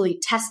actually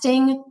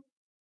testing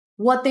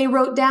what they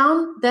wrote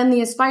down, then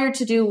the aspire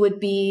to do would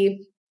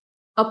be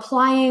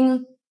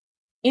applying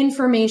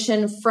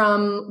information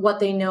from what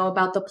they know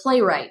about the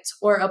playwright,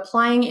 or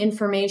applying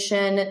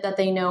information that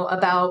they know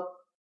about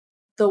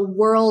the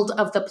world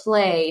of the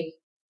play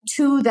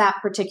to that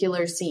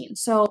particular scene.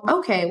 So,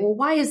 okay, well,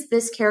 why is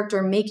this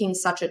character making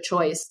such a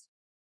choice?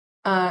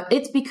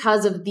 It's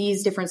because of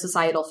these different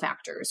societal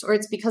factors, or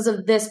it's because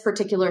of this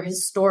particular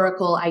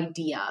historical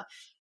idea.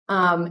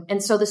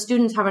 And so the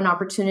students have an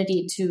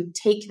opportunity to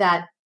take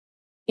that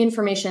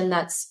information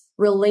that's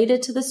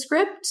related to the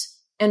script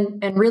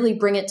and really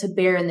bring it to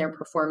bear in their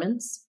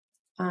performance.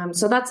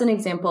 So that's an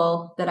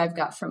example that I've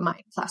got from my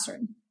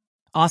classroom.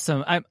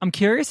 Awesome. I'm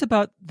curious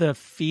about the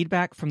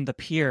feedback from the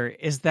peer.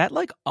 Is that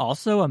like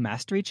also a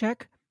mastery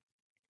check?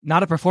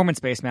 Not a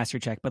performance-based mastery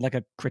check, but like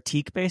a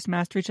critique-based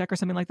mastery check or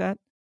something like that?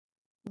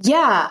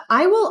 Yeah,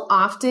 I will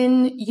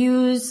often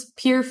use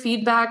peer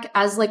feedback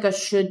as like a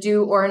should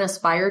do or an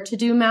aspire to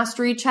do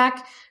mastery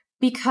check,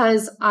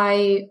 because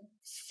I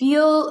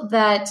feel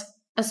that,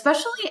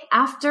 especially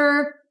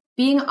after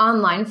being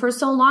online for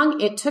so long,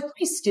 it took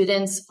my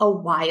students a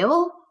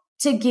while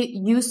to get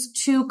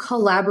used to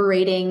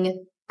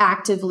collaborating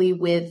actively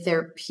with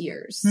their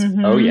peers.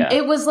 Mm-hmm. Oh yeah.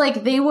 It was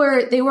like they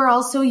were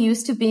also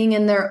used to being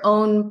in their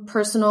own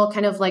personal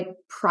kind of like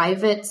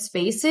private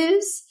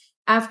spaces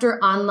after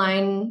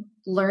online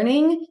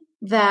learning,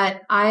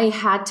 that I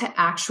had to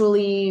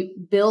actually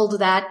build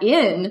that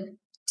in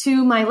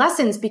to my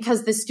lessons,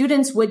 because the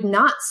students would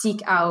not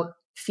seek out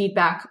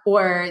feedback,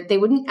 or they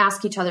wouldn't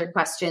ask each other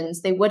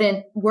questions. They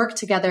wouldn't work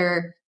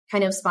together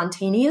kind of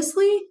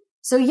spontaneously.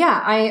 So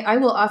yeah, I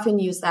will often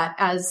use that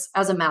as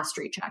a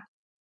mastery check.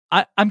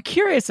 I'm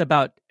curious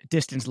about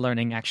distance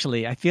learning,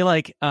 actually. I feel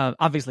like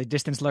obviously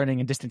distance learning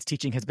and distance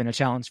teaching has been a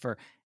challenge for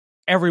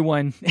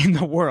everyone in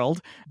the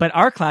world, but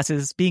our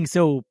classes being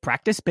so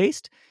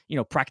practice-based,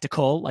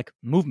 practical, like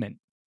movement,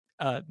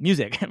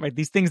 music, right?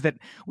 These things that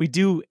we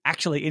do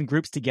actually in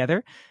groups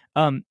together.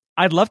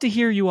 I'd love to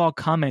hear you all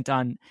comment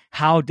on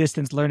how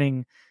distance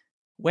learning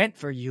went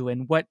for you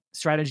and what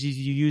strategies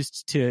you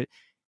used to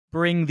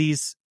bring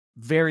these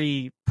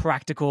very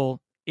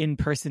practical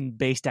in-person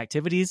based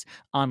activities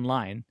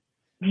online.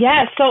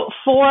 Yeah, so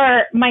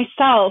for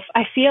myself,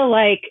 I feel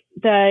like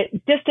the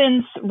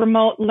distance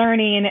remote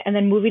learning and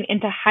then moving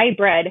into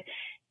hybrid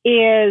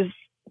is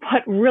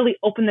what really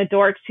opened the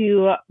door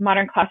to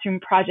modern classroom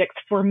projects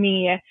for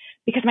me,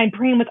 because my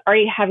brain was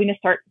already having to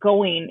start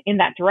going in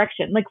that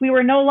direction. Like, we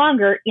were no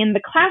longer in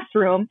the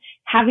classroom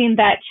having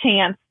that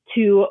chance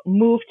to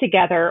move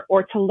together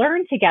or to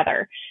learn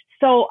together.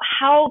 So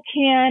how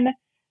can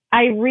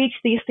I reach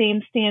these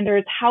same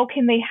standards? How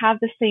can they have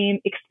the same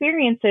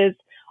experiences,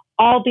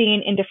 all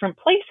being in different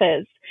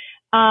places?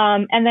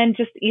 And then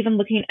just even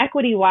looking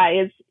equity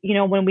wise,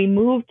 when we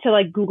moved to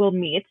like Google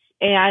Meets,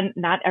 and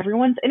not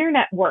everyone's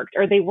internet worked,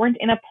 or they weren't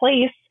in a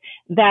place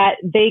that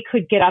they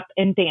could get up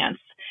and dance.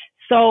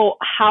 So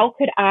how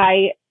could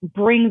I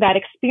bring that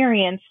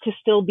experience to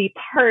still be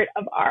part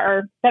of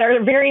that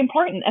are very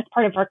important as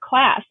part of our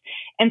class?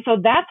 And so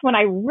that's when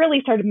I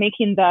really started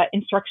making the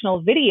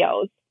instructional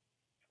videos.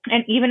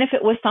 And even if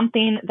it was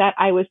something that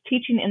I was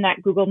teaching in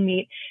that Google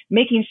Meet,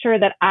 making sure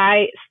that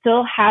I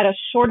still had a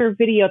shorter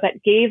video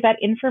that gave that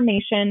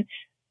information,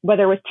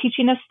 whether it was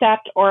teaching a step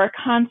or a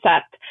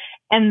concept,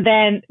 and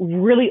then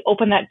really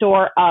open that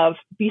door of,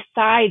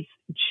 besides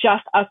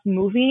just us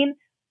moving,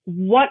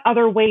 what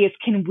other ways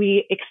can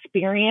we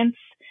experience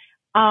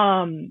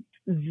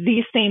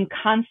these same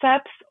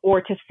concepts,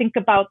 or to think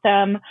about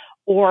them,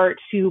 or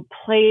to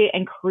play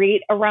and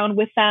create around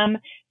with them,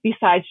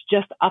 besides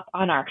just up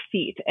on our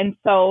feet? And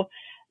so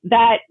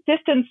that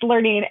distance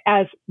learning,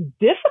 as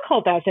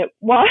difficult as it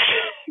was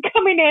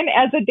coming in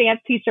as a dance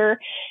teacher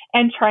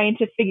and trying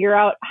to figure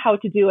out how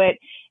to do it,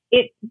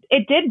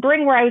 it did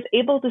bring where I was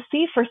able to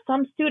see for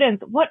some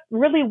students what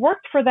really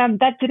worked for them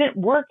that didn't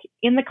work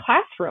in the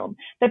classroom,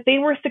 that they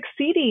were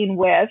succeeding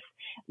with,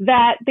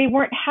 that they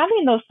weren't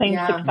having those same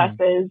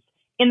successes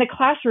in the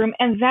classroom.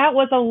 And that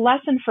was a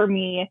lesson for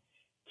me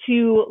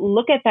to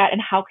look at that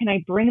and how can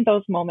I bring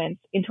those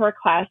moments into our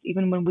class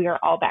even when we are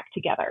all back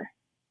together.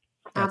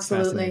 That's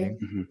Absolutely.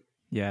 Mm-hmm.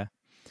 Yeah.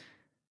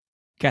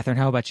 Catherine,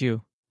 how about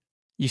you?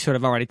 You sort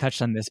of already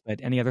touched on this, but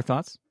any other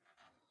thoughts?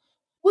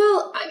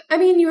 Well, I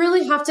mean, you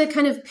really have to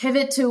kind of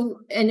pivot to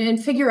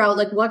and figure out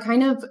like what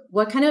kind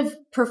of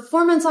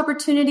performance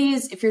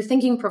opportunities, if you're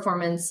thinking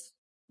performance,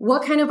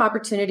 what kind of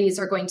opportunities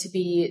are going to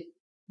be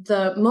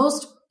the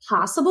most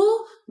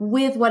possible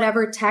with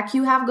whatever tech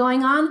you have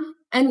going on,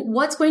 and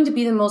what's going to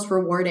be the most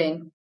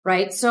rewarding,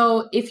 right?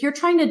 So if you're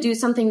trying to do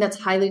something that's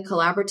highly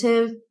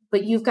collaborative,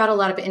 but you've got a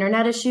lot of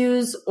internet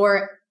issues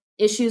or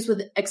issues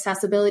with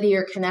accessibility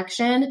or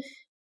connection,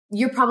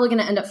 you're probably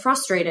going to end up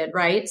frustrated,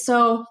 right?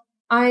 So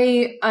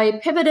I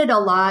pivoted a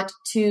lot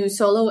to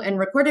solo and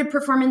recorded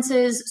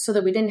performances so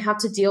that we didn't have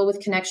to deal with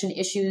connection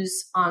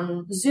issues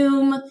on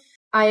Zoom.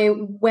 I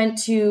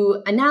went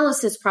to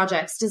analysis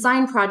projects,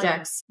 design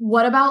projects.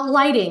 What about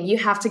lighting? You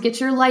have to get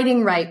your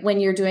lighting right when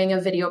you're doing a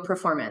video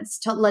performance.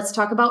 Let's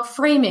talk about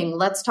framing.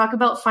 Let's talk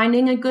about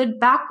finding a good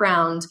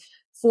background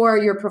for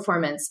your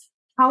performance.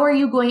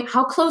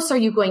 How close are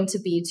you going to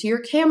be to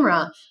your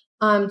camera?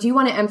 Do you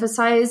want to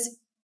emphasize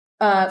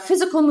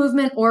physical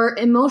movement or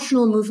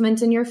emotional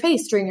movement in your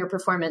face during your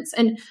performance?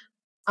 And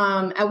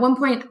at one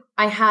point,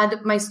 I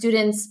had my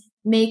students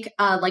make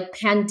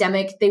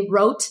pandemic. They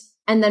wrote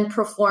and then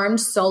performed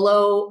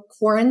solo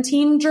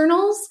quarantine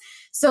journals.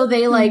 So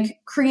they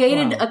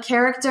created a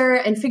character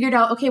and figured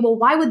out, okay, well,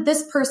 why would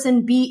this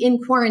person be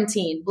in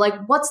quarantine? Like,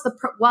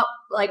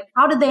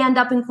 how did they end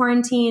up in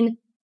quarantine?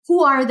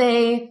 Who are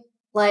they?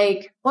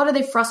 Like, what are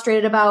they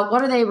frustrated about?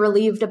 What are they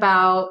relieved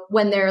about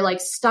when they're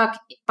stuck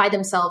by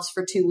themselves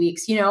for 2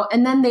 weeks,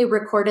 And then they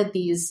recorded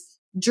these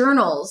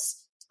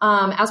journals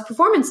as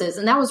performances.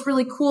 And that was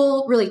really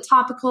cool, really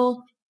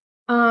topical.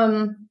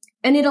 And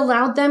it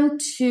allowed them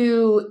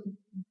to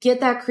get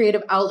that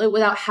creative outlet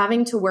without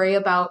having to worry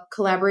about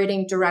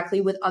collaborating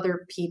directly with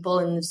other people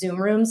in the Zoom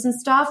rooms and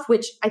stuff,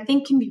 which I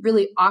think can be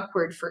really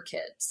awkward for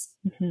kids.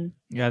 Mm-hmm.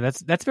 Yeah,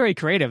 that's very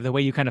creative, the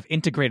way you kind of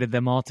integrated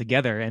them all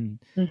together. And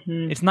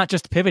it's not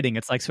just pivoting,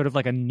 it's sort of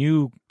like a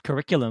new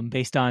curriculum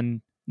based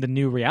on the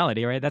new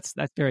reality, right? That's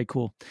very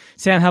cool.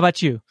 Sam, how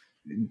about you?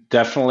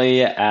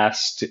 Definitely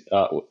asked,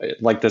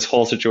 this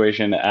whole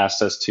situation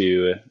asked us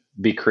to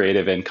be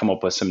creative and come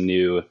up with some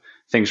new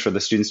things for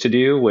the students to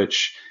do,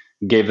 which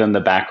gave them the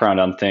background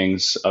on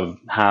things of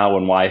how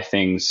and why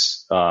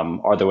things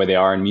are the way they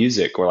are in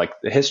music, or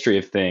the history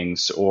of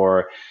things,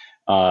 or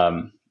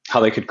how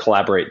they could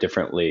collaborate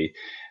differently.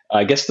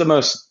 I guess the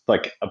most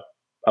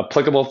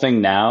applicable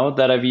thing now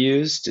that I've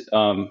used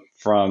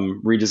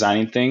from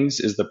redesigning things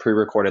is the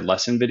pre-recorded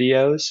lesson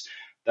videos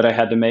that I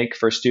had to make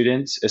for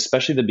students,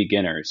 especially the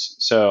beginners.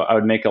 So I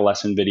would make a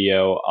lesson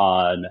video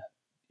on,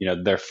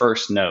 their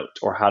first note,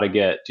 or how to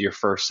get your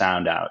first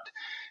sound out.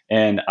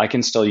 And I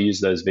can still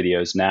use those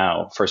videos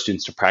now for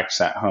students to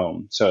practice at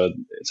home. So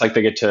it's like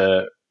they get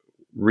to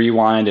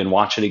rewind and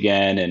watch it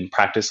again and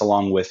practice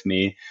along with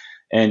me.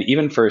 And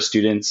even for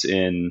students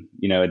in,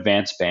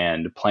 advanced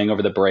band, playing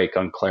over the break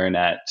on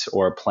clarinet,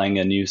 or playing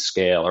a new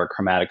scale or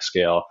chromatic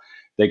scale,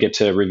 they get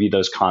to review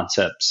those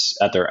concepts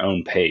at their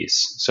own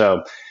pace.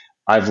 So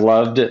I've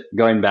loved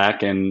going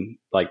back and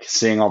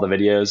seeing all the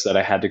videos that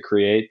I had to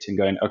create and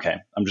going, okay,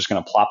 I'm just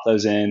going to plop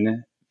those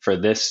in for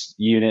this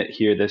unit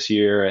here this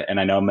year. And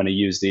I know I'm going to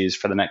use these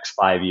for the next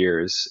 5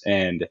 years.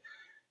 And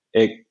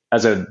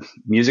as a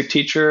music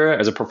teacher,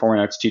 as a performing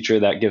arts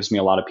teacher, that gives me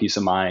a lot of peace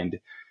of mind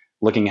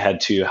looking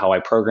ahead to how I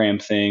program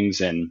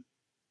things. And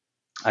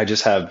I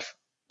just have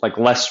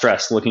less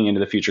stress looking into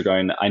the future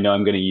going, I know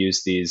I'm going to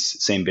use these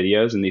same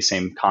videos and these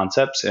same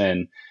concepts,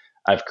 and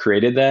I've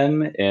created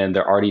them and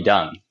they're already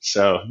done.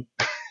 So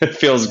it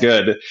feels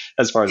good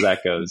as far as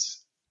that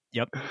goes.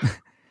 Yep.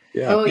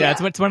 Yeah. Oh, yeah.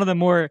 It's one of the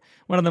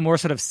more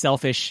sort of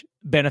selfish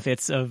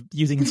benefits of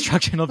using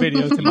instructional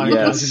videos in modern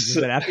classrooms is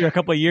that after a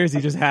couple of years,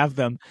 you just have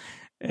them.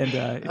 And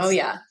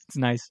it's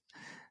nice.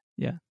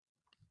 Yeah.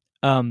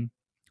 All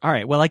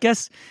right. Well, I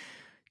guess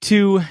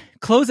to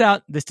close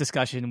out this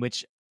discussion,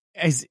 which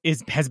has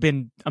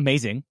been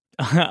amazing,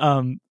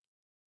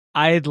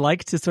 I'd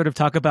like to sort of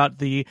talk about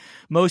the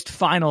most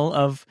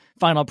final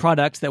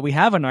products that we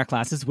have in our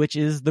classes, which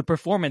is the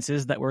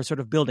performances that we're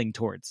sort of building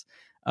towards.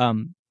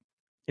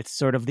 It's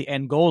sort of the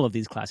end goal of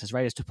these classes,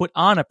 right? Is to put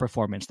on a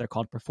performance. They're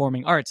called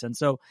performing arts. And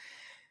so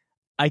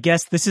I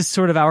guess this is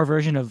sort of our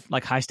version of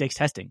high stakes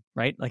testing,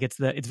 right?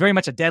 It's very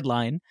much a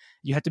deadline.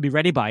 You have to be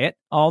ready by it.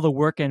 All the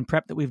work and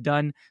prep that we've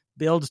done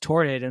builds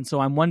toward it. And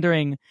so I'm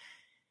wondering,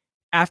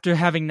 after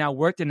having now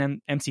worked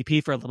in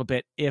MCP for a little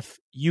bit, if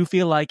you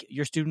feel like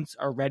your students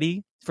are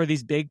ready for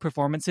these big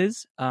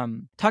performances.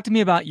 Talk to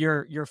me about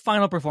your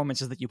final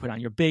performances that you put on,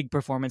 your big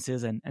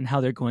performances, and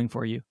how they're going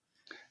for you.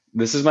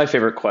 This is my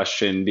favorite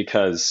question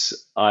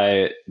because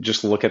I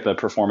just look at the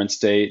performance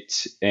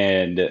date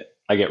and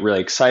I get really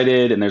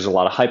excited and there's a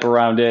lot of hype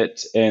around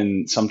it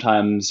and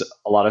sometimes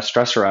a lot of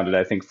stress around it,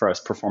 I think, for us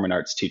performing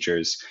arts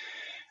teachers.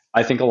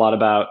 I think a lot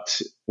about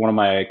one of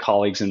my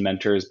colleagues and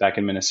mentors back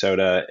in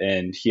Minnesota,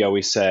 and he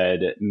always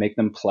said, make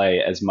them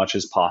play as much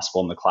as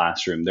possible in the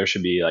classroom. There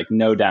should be like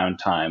no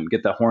downtime,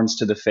 get the horns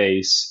to the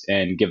face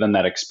and give them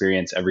that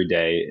experience every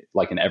day,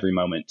 like in every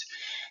moment.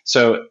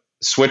 So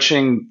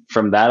switching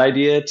from that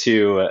idea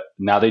to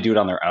now they do it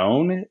on their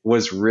own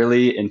was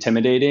really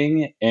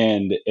intimidating,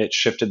 and it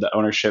shifted the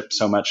ownership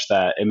so much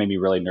that it made me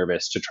really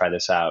nervous to try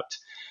this out.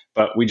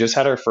 But we just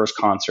had our first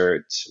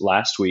concert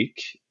last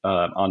week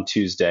on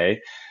Tuesday,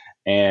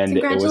 and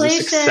it was a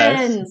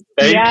success.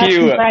 Thank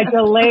you.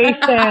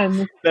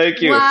 Congratulations.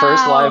 Thank you. Wow.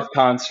 First live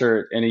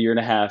concert in a year and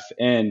a half,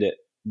 and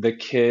the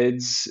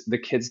kids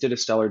did a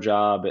stellar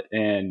job,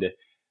 and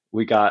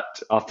we got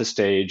off the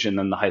stage and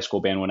then the high school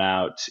band went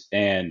out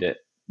and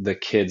the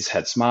kids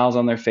had smiles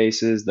on their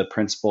faces. The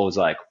principal was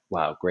like,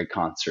 wow, great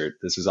concert.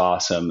 This is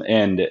awesome.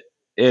 And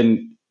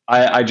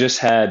I just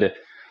had,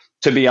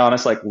 to be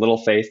honest, like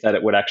little faith that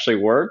it would actually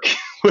work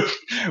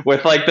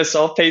with like the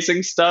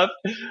self-pacing stuff.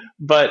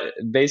 But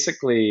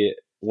basically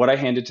what I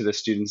handed to the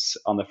students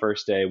on the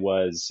first day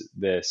was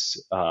this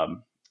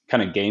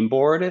kind of game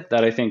board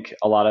that I think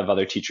a lot of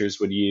other teachers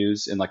would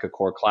use in like a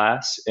core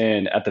class.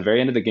 And at the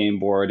very end of the game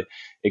board,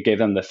 it gave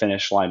them the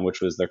finish line,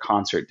 which was their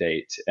concert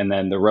date. And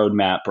then the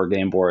roadmap or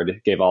game board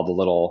gave all the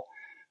little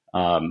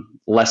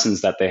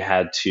lessons that they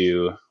had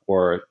to,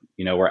 or,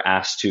 were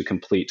asked to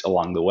complete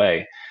along the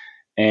way.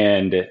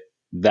 And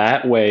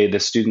that way the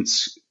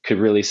students could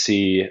really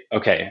see,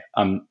 okay,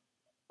 I'm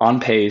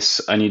on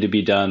pace. I need to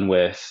be done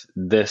with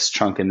this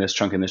chunk and this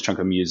chunk and this chunk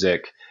of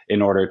music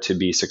in order to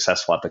be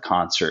successful at the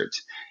concert.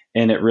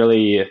 And it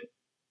really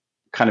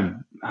kind of,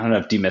 I don't know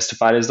if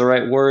demystified is the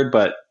right word,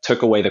 but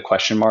took away the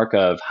question mark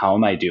of how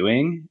am I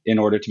doing in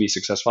order to be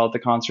successful at the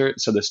concert.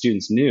 So the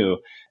students knew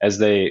as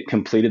they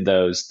completed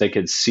those, they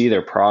could see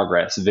their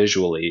progress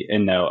visually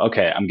and know,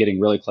 okay, I'm getting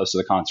really close to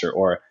the concert,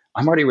 or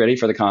I'm already ready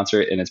for the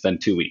concert and it's been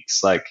 2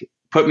 weeks. Like,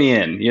 put me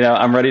in,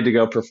 I'm ready to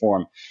go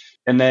perform.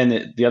 And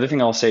then the other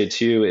thing I'll say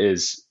too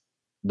is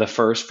the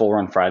first Full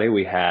Run Friday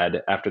we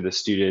had after the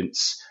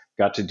students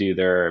got to do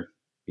their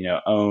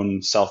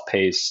own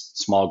self-paced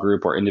small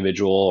group or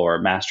individual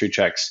or mastery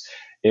checks,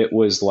 it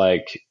was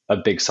like a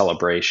big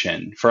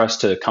celebration for us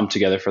to come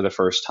together for the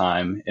first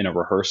time in a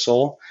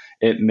rehearsal.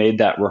 It made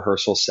that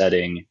rehearsal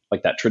setting,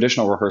 like that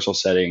traditional rehearsal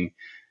setting,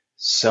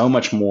 so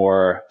much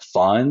more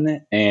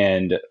fun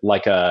and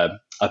like a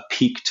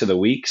peak to the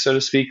week, so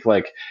to speak.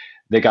 Like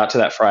they got to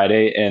that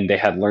Friday and they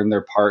had learned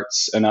their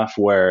parts enough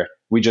where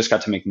we just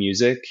got to make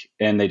music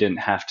and they didn't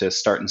have to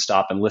start and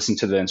stop and listen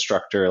to the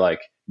instructor,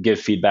 like give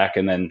feedback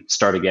and then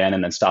start again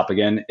and then stop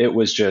again. It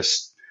was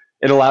just,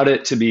 it allowed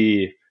it to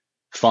be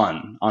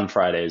fun on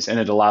Fridays, and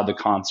it allowed the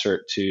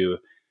concert to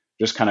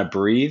just kind of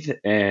breathe,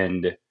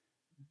 and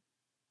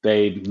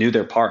they knew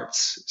their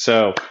parts.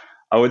 So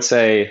I would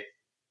say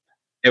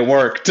it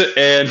worked,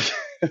 and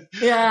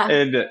yeah,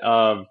 and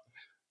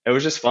it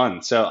was just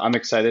fun. So I'm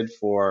excited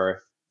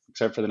for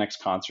the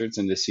next concerts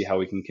and to see how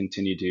we can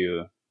continue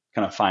to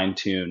kind of fine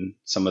tune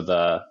some of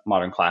the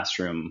modern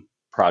classroom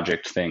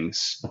project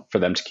things for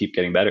them to keep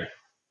getting better.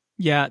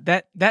 Yeah,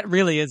 that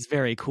really is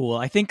very cool.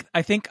 I think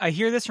I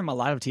hear this from a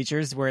lot of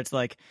teachers where it's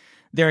like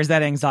there is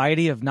that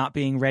anxiety of not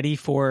being ready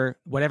for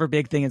whatever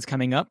big thing is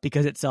coming up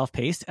because it's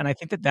self-paced. And I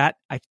think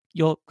I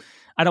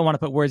don't want to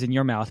put words in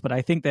your mouth, but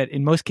I think that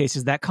in most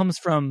cases that comes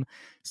from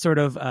sort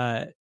of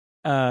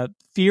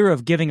fear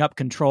of giving up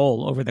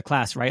control over the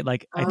class, right?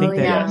 Like I think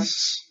that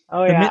yes.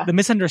 The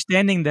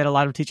misunderstanding that a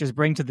lot of teachers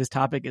bring to this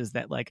topic is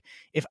that like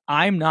if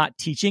I'm not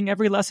teaching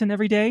every lesson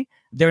every day,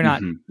 they're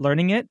not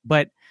learning it.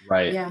 But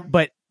right. Yeah.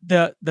 But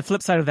the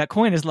flip side of that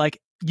coin is like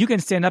you can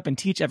stand up and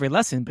teach every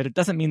lesson, but it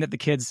doesn't mean that the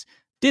kids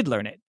did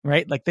learn it,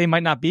 right? Like they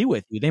might not be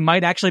with you. They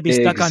might actually be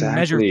stuck on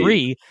measure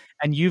 3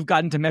 and you've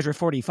gotten to measure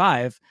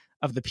 45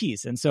 of the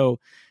piece. And so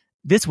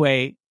this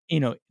way,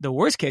 the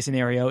worst case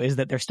scenario is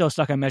that they're still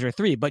stuck on measure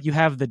 3, but you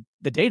have the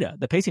data,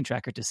 the pacing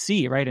tracker to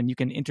see, right? And you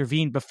can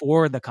intervene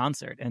before the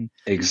concert. And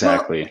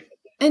exactly. Well,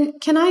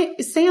 and can I,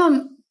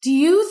 Sam, do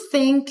you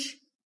think,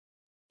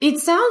 it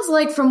sounds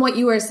like from what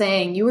you were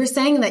saying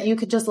that you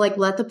could just like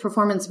let the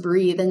performance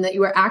breathe and that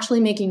you were actually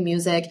making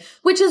music,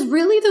 which is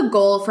really the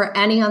goal for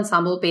any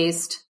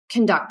ensemble-based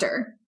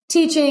conductor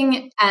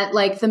teaching at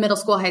like the middle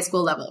school, high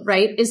school level,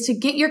 right? Is to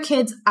get your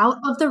kids out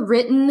of the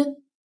written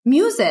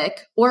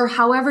music or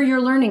however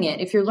you're learning it.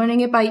 If you're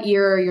learning it by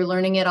ear or you're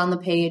learning it on the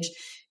page,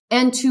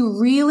 and to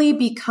really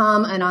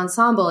become an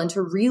ensemble and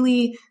to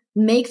really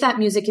make that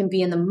music and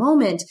be in the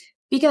moment,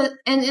 because,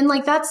 and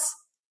like, that's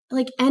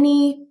like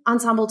any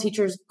ensemble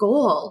teacher's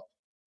goal.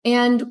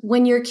 And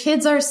when your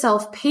kids are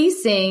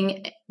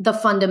self-pacing the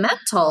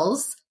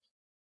fundamentals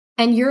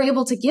and you're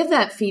able to give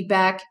that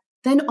feedback,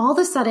 then all of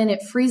a sudden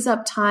it frees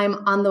up time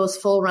on those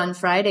Full Run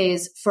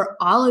Fridays for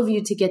all of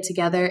you to get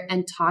together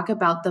and talk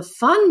about the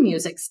fun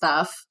music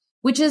stuff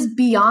which is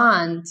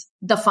beyond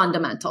the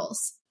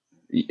fundamentals.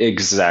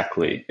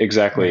 Exactly.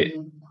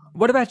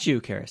 What about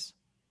you, Karis?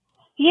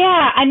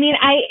 Yeah, I mean,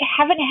 I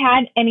haven't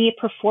had any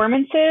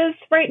performances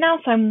right now,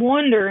 so I'm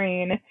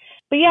wondering.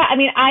 But yeah, I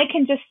mean, I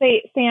can just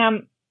say,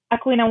 Sam,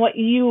 echoing on what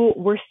you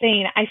were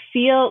saying, I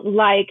feel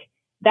like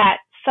that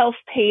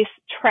self-paced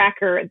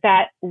tracker,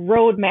 that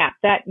roadmap,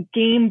 that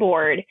game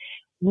board,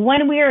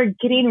 when we are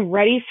getting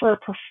ready for a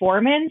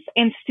performance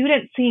and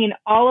students seeing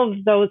all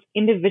of those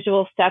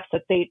individual steps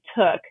that they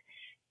took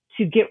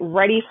to get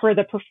ready for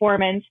the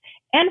performance,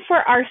 and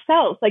for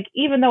ourselves, like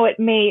even though it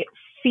may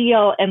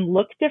feel and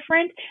look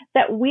different,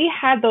 that we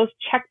had those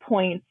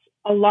checkpoints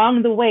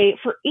along the way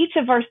for each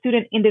of our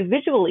students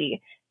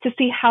individually to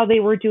see how they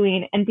were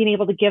doing and being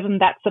able to give them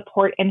that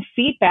support and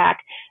feedback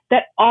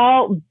that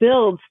all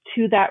builds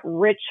to that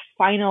rich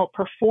final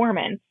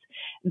performance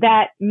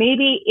that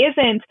maybe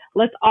isn't,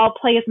 let's all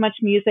play as much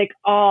music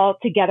all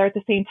together at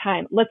the same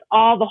time. Let's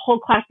all, the whole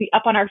class, be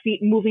up on our feet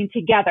moving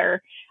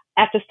together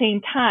at the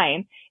same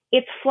time.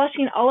 It's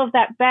flushing all of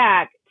that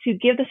back to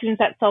give the students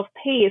that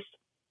self-pace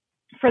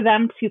for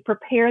them to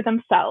prepare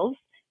themselves,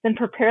 then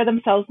prepare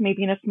themselves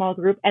maybe in a small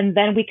group, and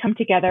then we come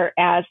together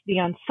as the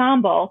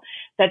ensemble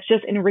that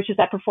just enriches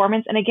that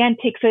performance and again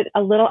takes it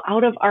a little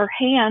out of our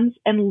hands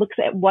and looks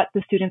at what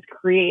the students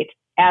create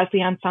as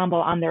the ensemble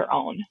on their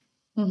own.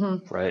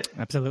 Mm-hmm. Right.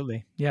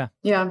 Absolutely. Yeah.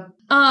 Yeah.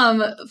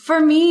 For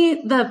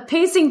me, the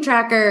pacing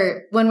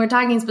tracker, when we're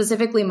talking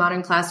specifically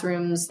modern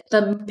classrooms,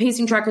 the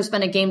pacing tracker has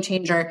been a game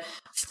changer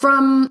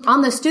from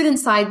on the student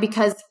side,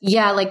 because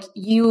like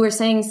you were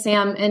saying,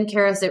 Sam and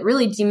Karis, it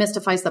really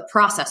demystifies the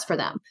process for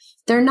them.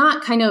 They're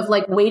not kind of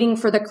like waiting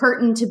for the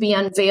curtain to be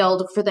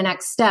unveiled for the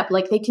next step.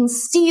 Like they can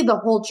see the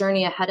whole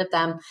journey ahead of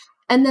them,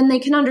 and then they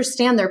can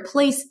understand their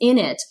place in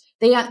it.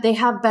 They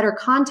have better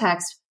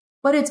context.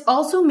 But it's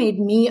also made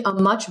me a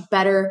much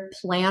better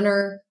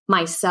planner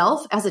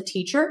myself as a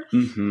teacher,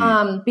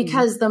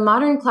 because the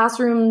modern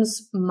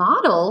classrooms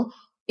model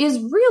is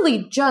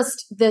really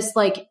just this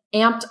like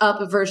amped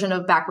up version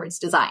of backwards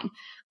design.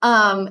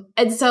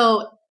 And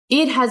so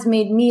it has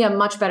made me a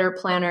much better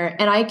planner,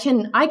 and I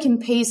can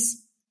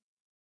pace.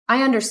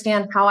 I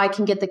understand how I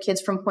can get the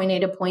kids from point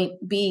A to point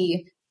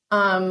B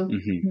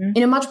in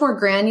a much more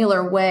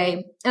granular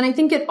way. And I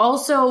think it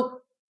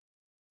also,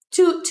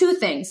 two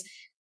things.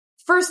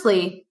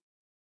 Firstly,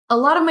 a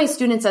lot of my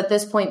students at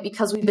this point,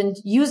 because we've been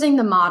using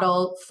the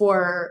model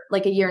for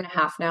like a year and a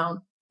half now,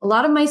 a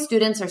lot of my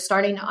students are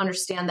starting to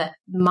understand that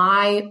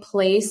my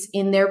place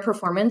in their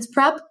performance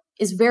prep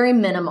is very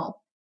minimal.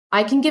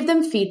 I can give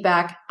them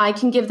feedback. I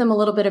can give them a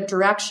little bit of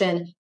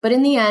direction. But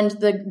in the end,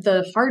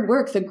 the hard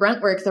work, the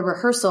grunt work, the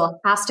rehearsal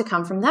has to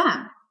come from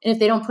them. And if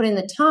they don't put in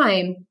the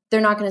time,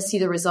 they're not going to see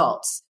the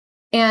results.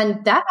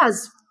 And that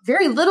has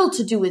very little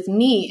to do with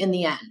me in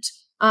the end.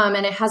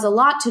 And it has a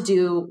lot to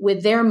do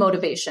with their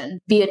motivation,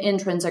 be it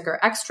intrinsic or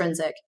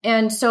extrinsic.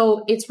 And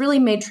so it's really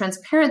made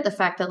transparent the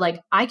fact that like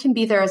I can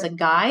be there as a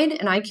guide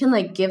and I can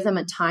like give them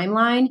a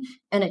timeline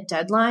and a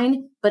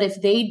deadline. But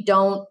if they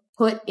don't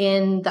put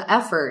in the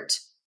effort,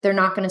 they're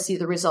not going to see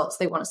the results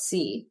they want to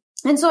see.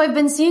 And so I've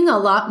been seeing a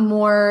lot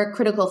more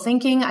critical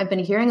thinking. I've been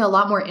hearing a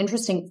lot more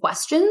interesting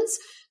questions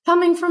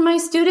coming from my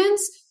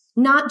students,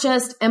 not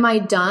just, am I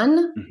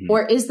done?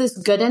 Or is this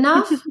good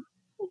enough?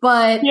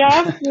 But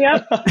yeah.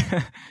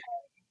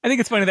 I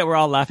think it's funny that we're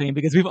all laughing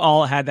because we've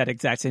all had that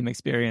exact same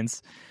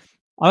experience.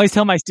 I always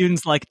tell my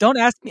students, like, don't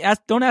ask me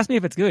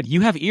if it's good.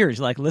 You have ears,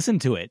 like, listen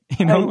to it.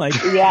 You know, like,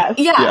 yeah,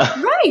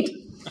 right.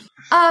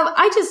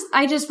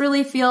 I just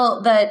really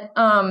feel that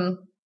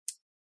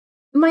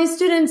my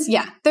students,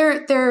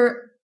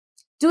 they're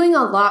doing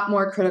a lot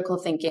more critical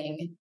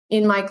thinking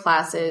in my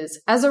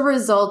classes as a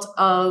result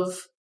of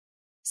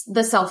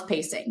the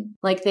self-pacing.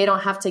 Like, they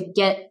don't have to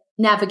get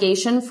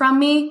navigation from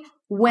me.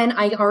 When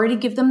I already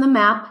give them the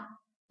map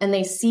and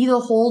they see the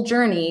whole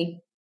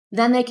journey,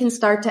 then they can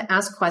start to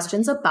ask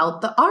questions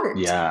about the art.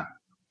 Yeah.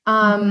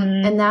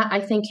 And that I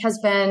think has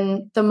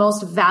been the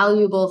most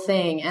valuable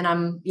thing. And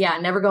I'm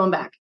never going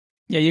back.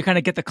 Yeah, you kind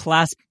of get the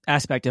class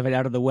aspect of it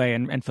out of the way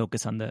and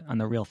focus on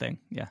the real thing.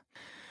 Yeah.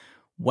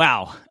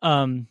 Wow.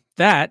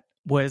 That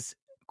was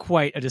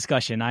quite a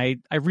discussion. I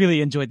really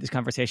enjoyed this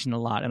conversation a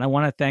lot. And I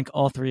want to thank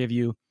all three of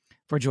you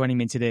for joining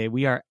me today.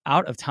 We are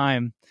out of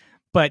time.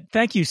 But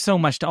thank you so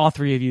much to all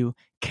three of you,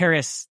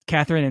 Karis,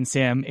 Catherine, and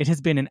Sam. It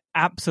has been an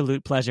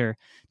absolute pleasure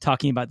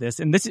talking about this.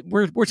 And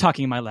we're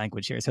talking my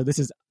language here. So this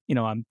is,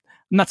 I'm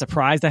not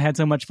surprised I had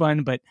so much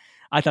fun, but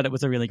I thought it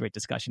was a really great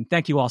discussion.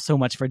 Thank you all so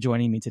much for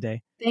joining me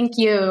today. Thank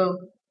you.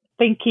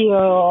 Thank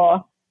you.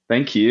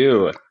 Thank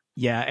you.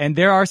 Yeah, and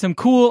there are some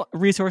cool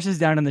resources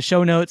down in the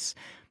show notes.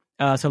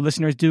 So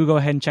listeners, do go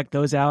ahead and check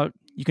those out.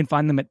 You can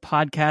find them at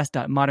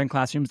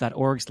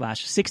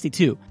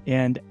podcast.modernclassrooms.org/62.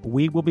 And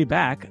we will be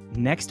back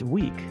next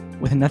week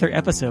with another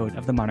episode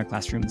of the Modern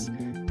Classrooms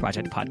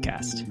Project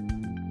Podcast.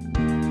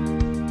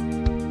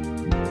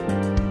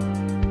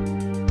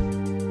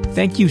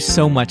 Thank you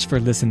so much for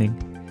listening.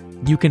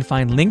 You can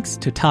find links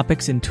to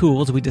topics and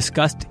tools we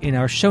discussed in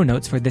our show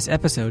notes for this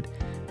episode.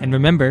 And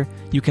remember,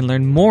 you can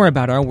learn more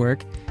about our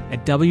work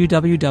at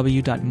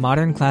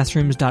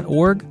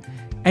www.modernclassrooms.org,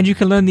 and you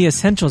can learn the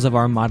essentials of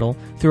our model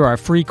through our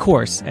free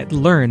course at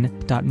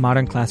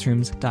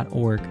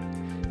learn.modernclassrooms.org.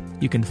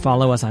 You can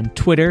follow us on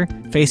Twitter,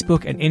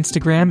 Facebook, and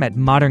Instagram at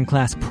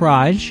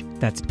modernclassproj,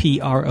 that's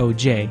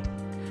P-R-O-J.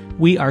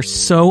 We are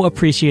so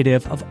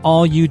appreciative of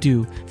all you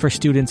do for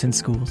students in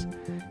schools.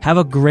 Have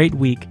a great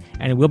week,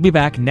 and we'll be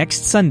back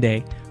next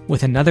Sunday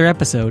with another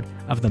episode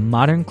of the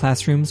Modern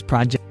Classrooms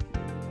Project.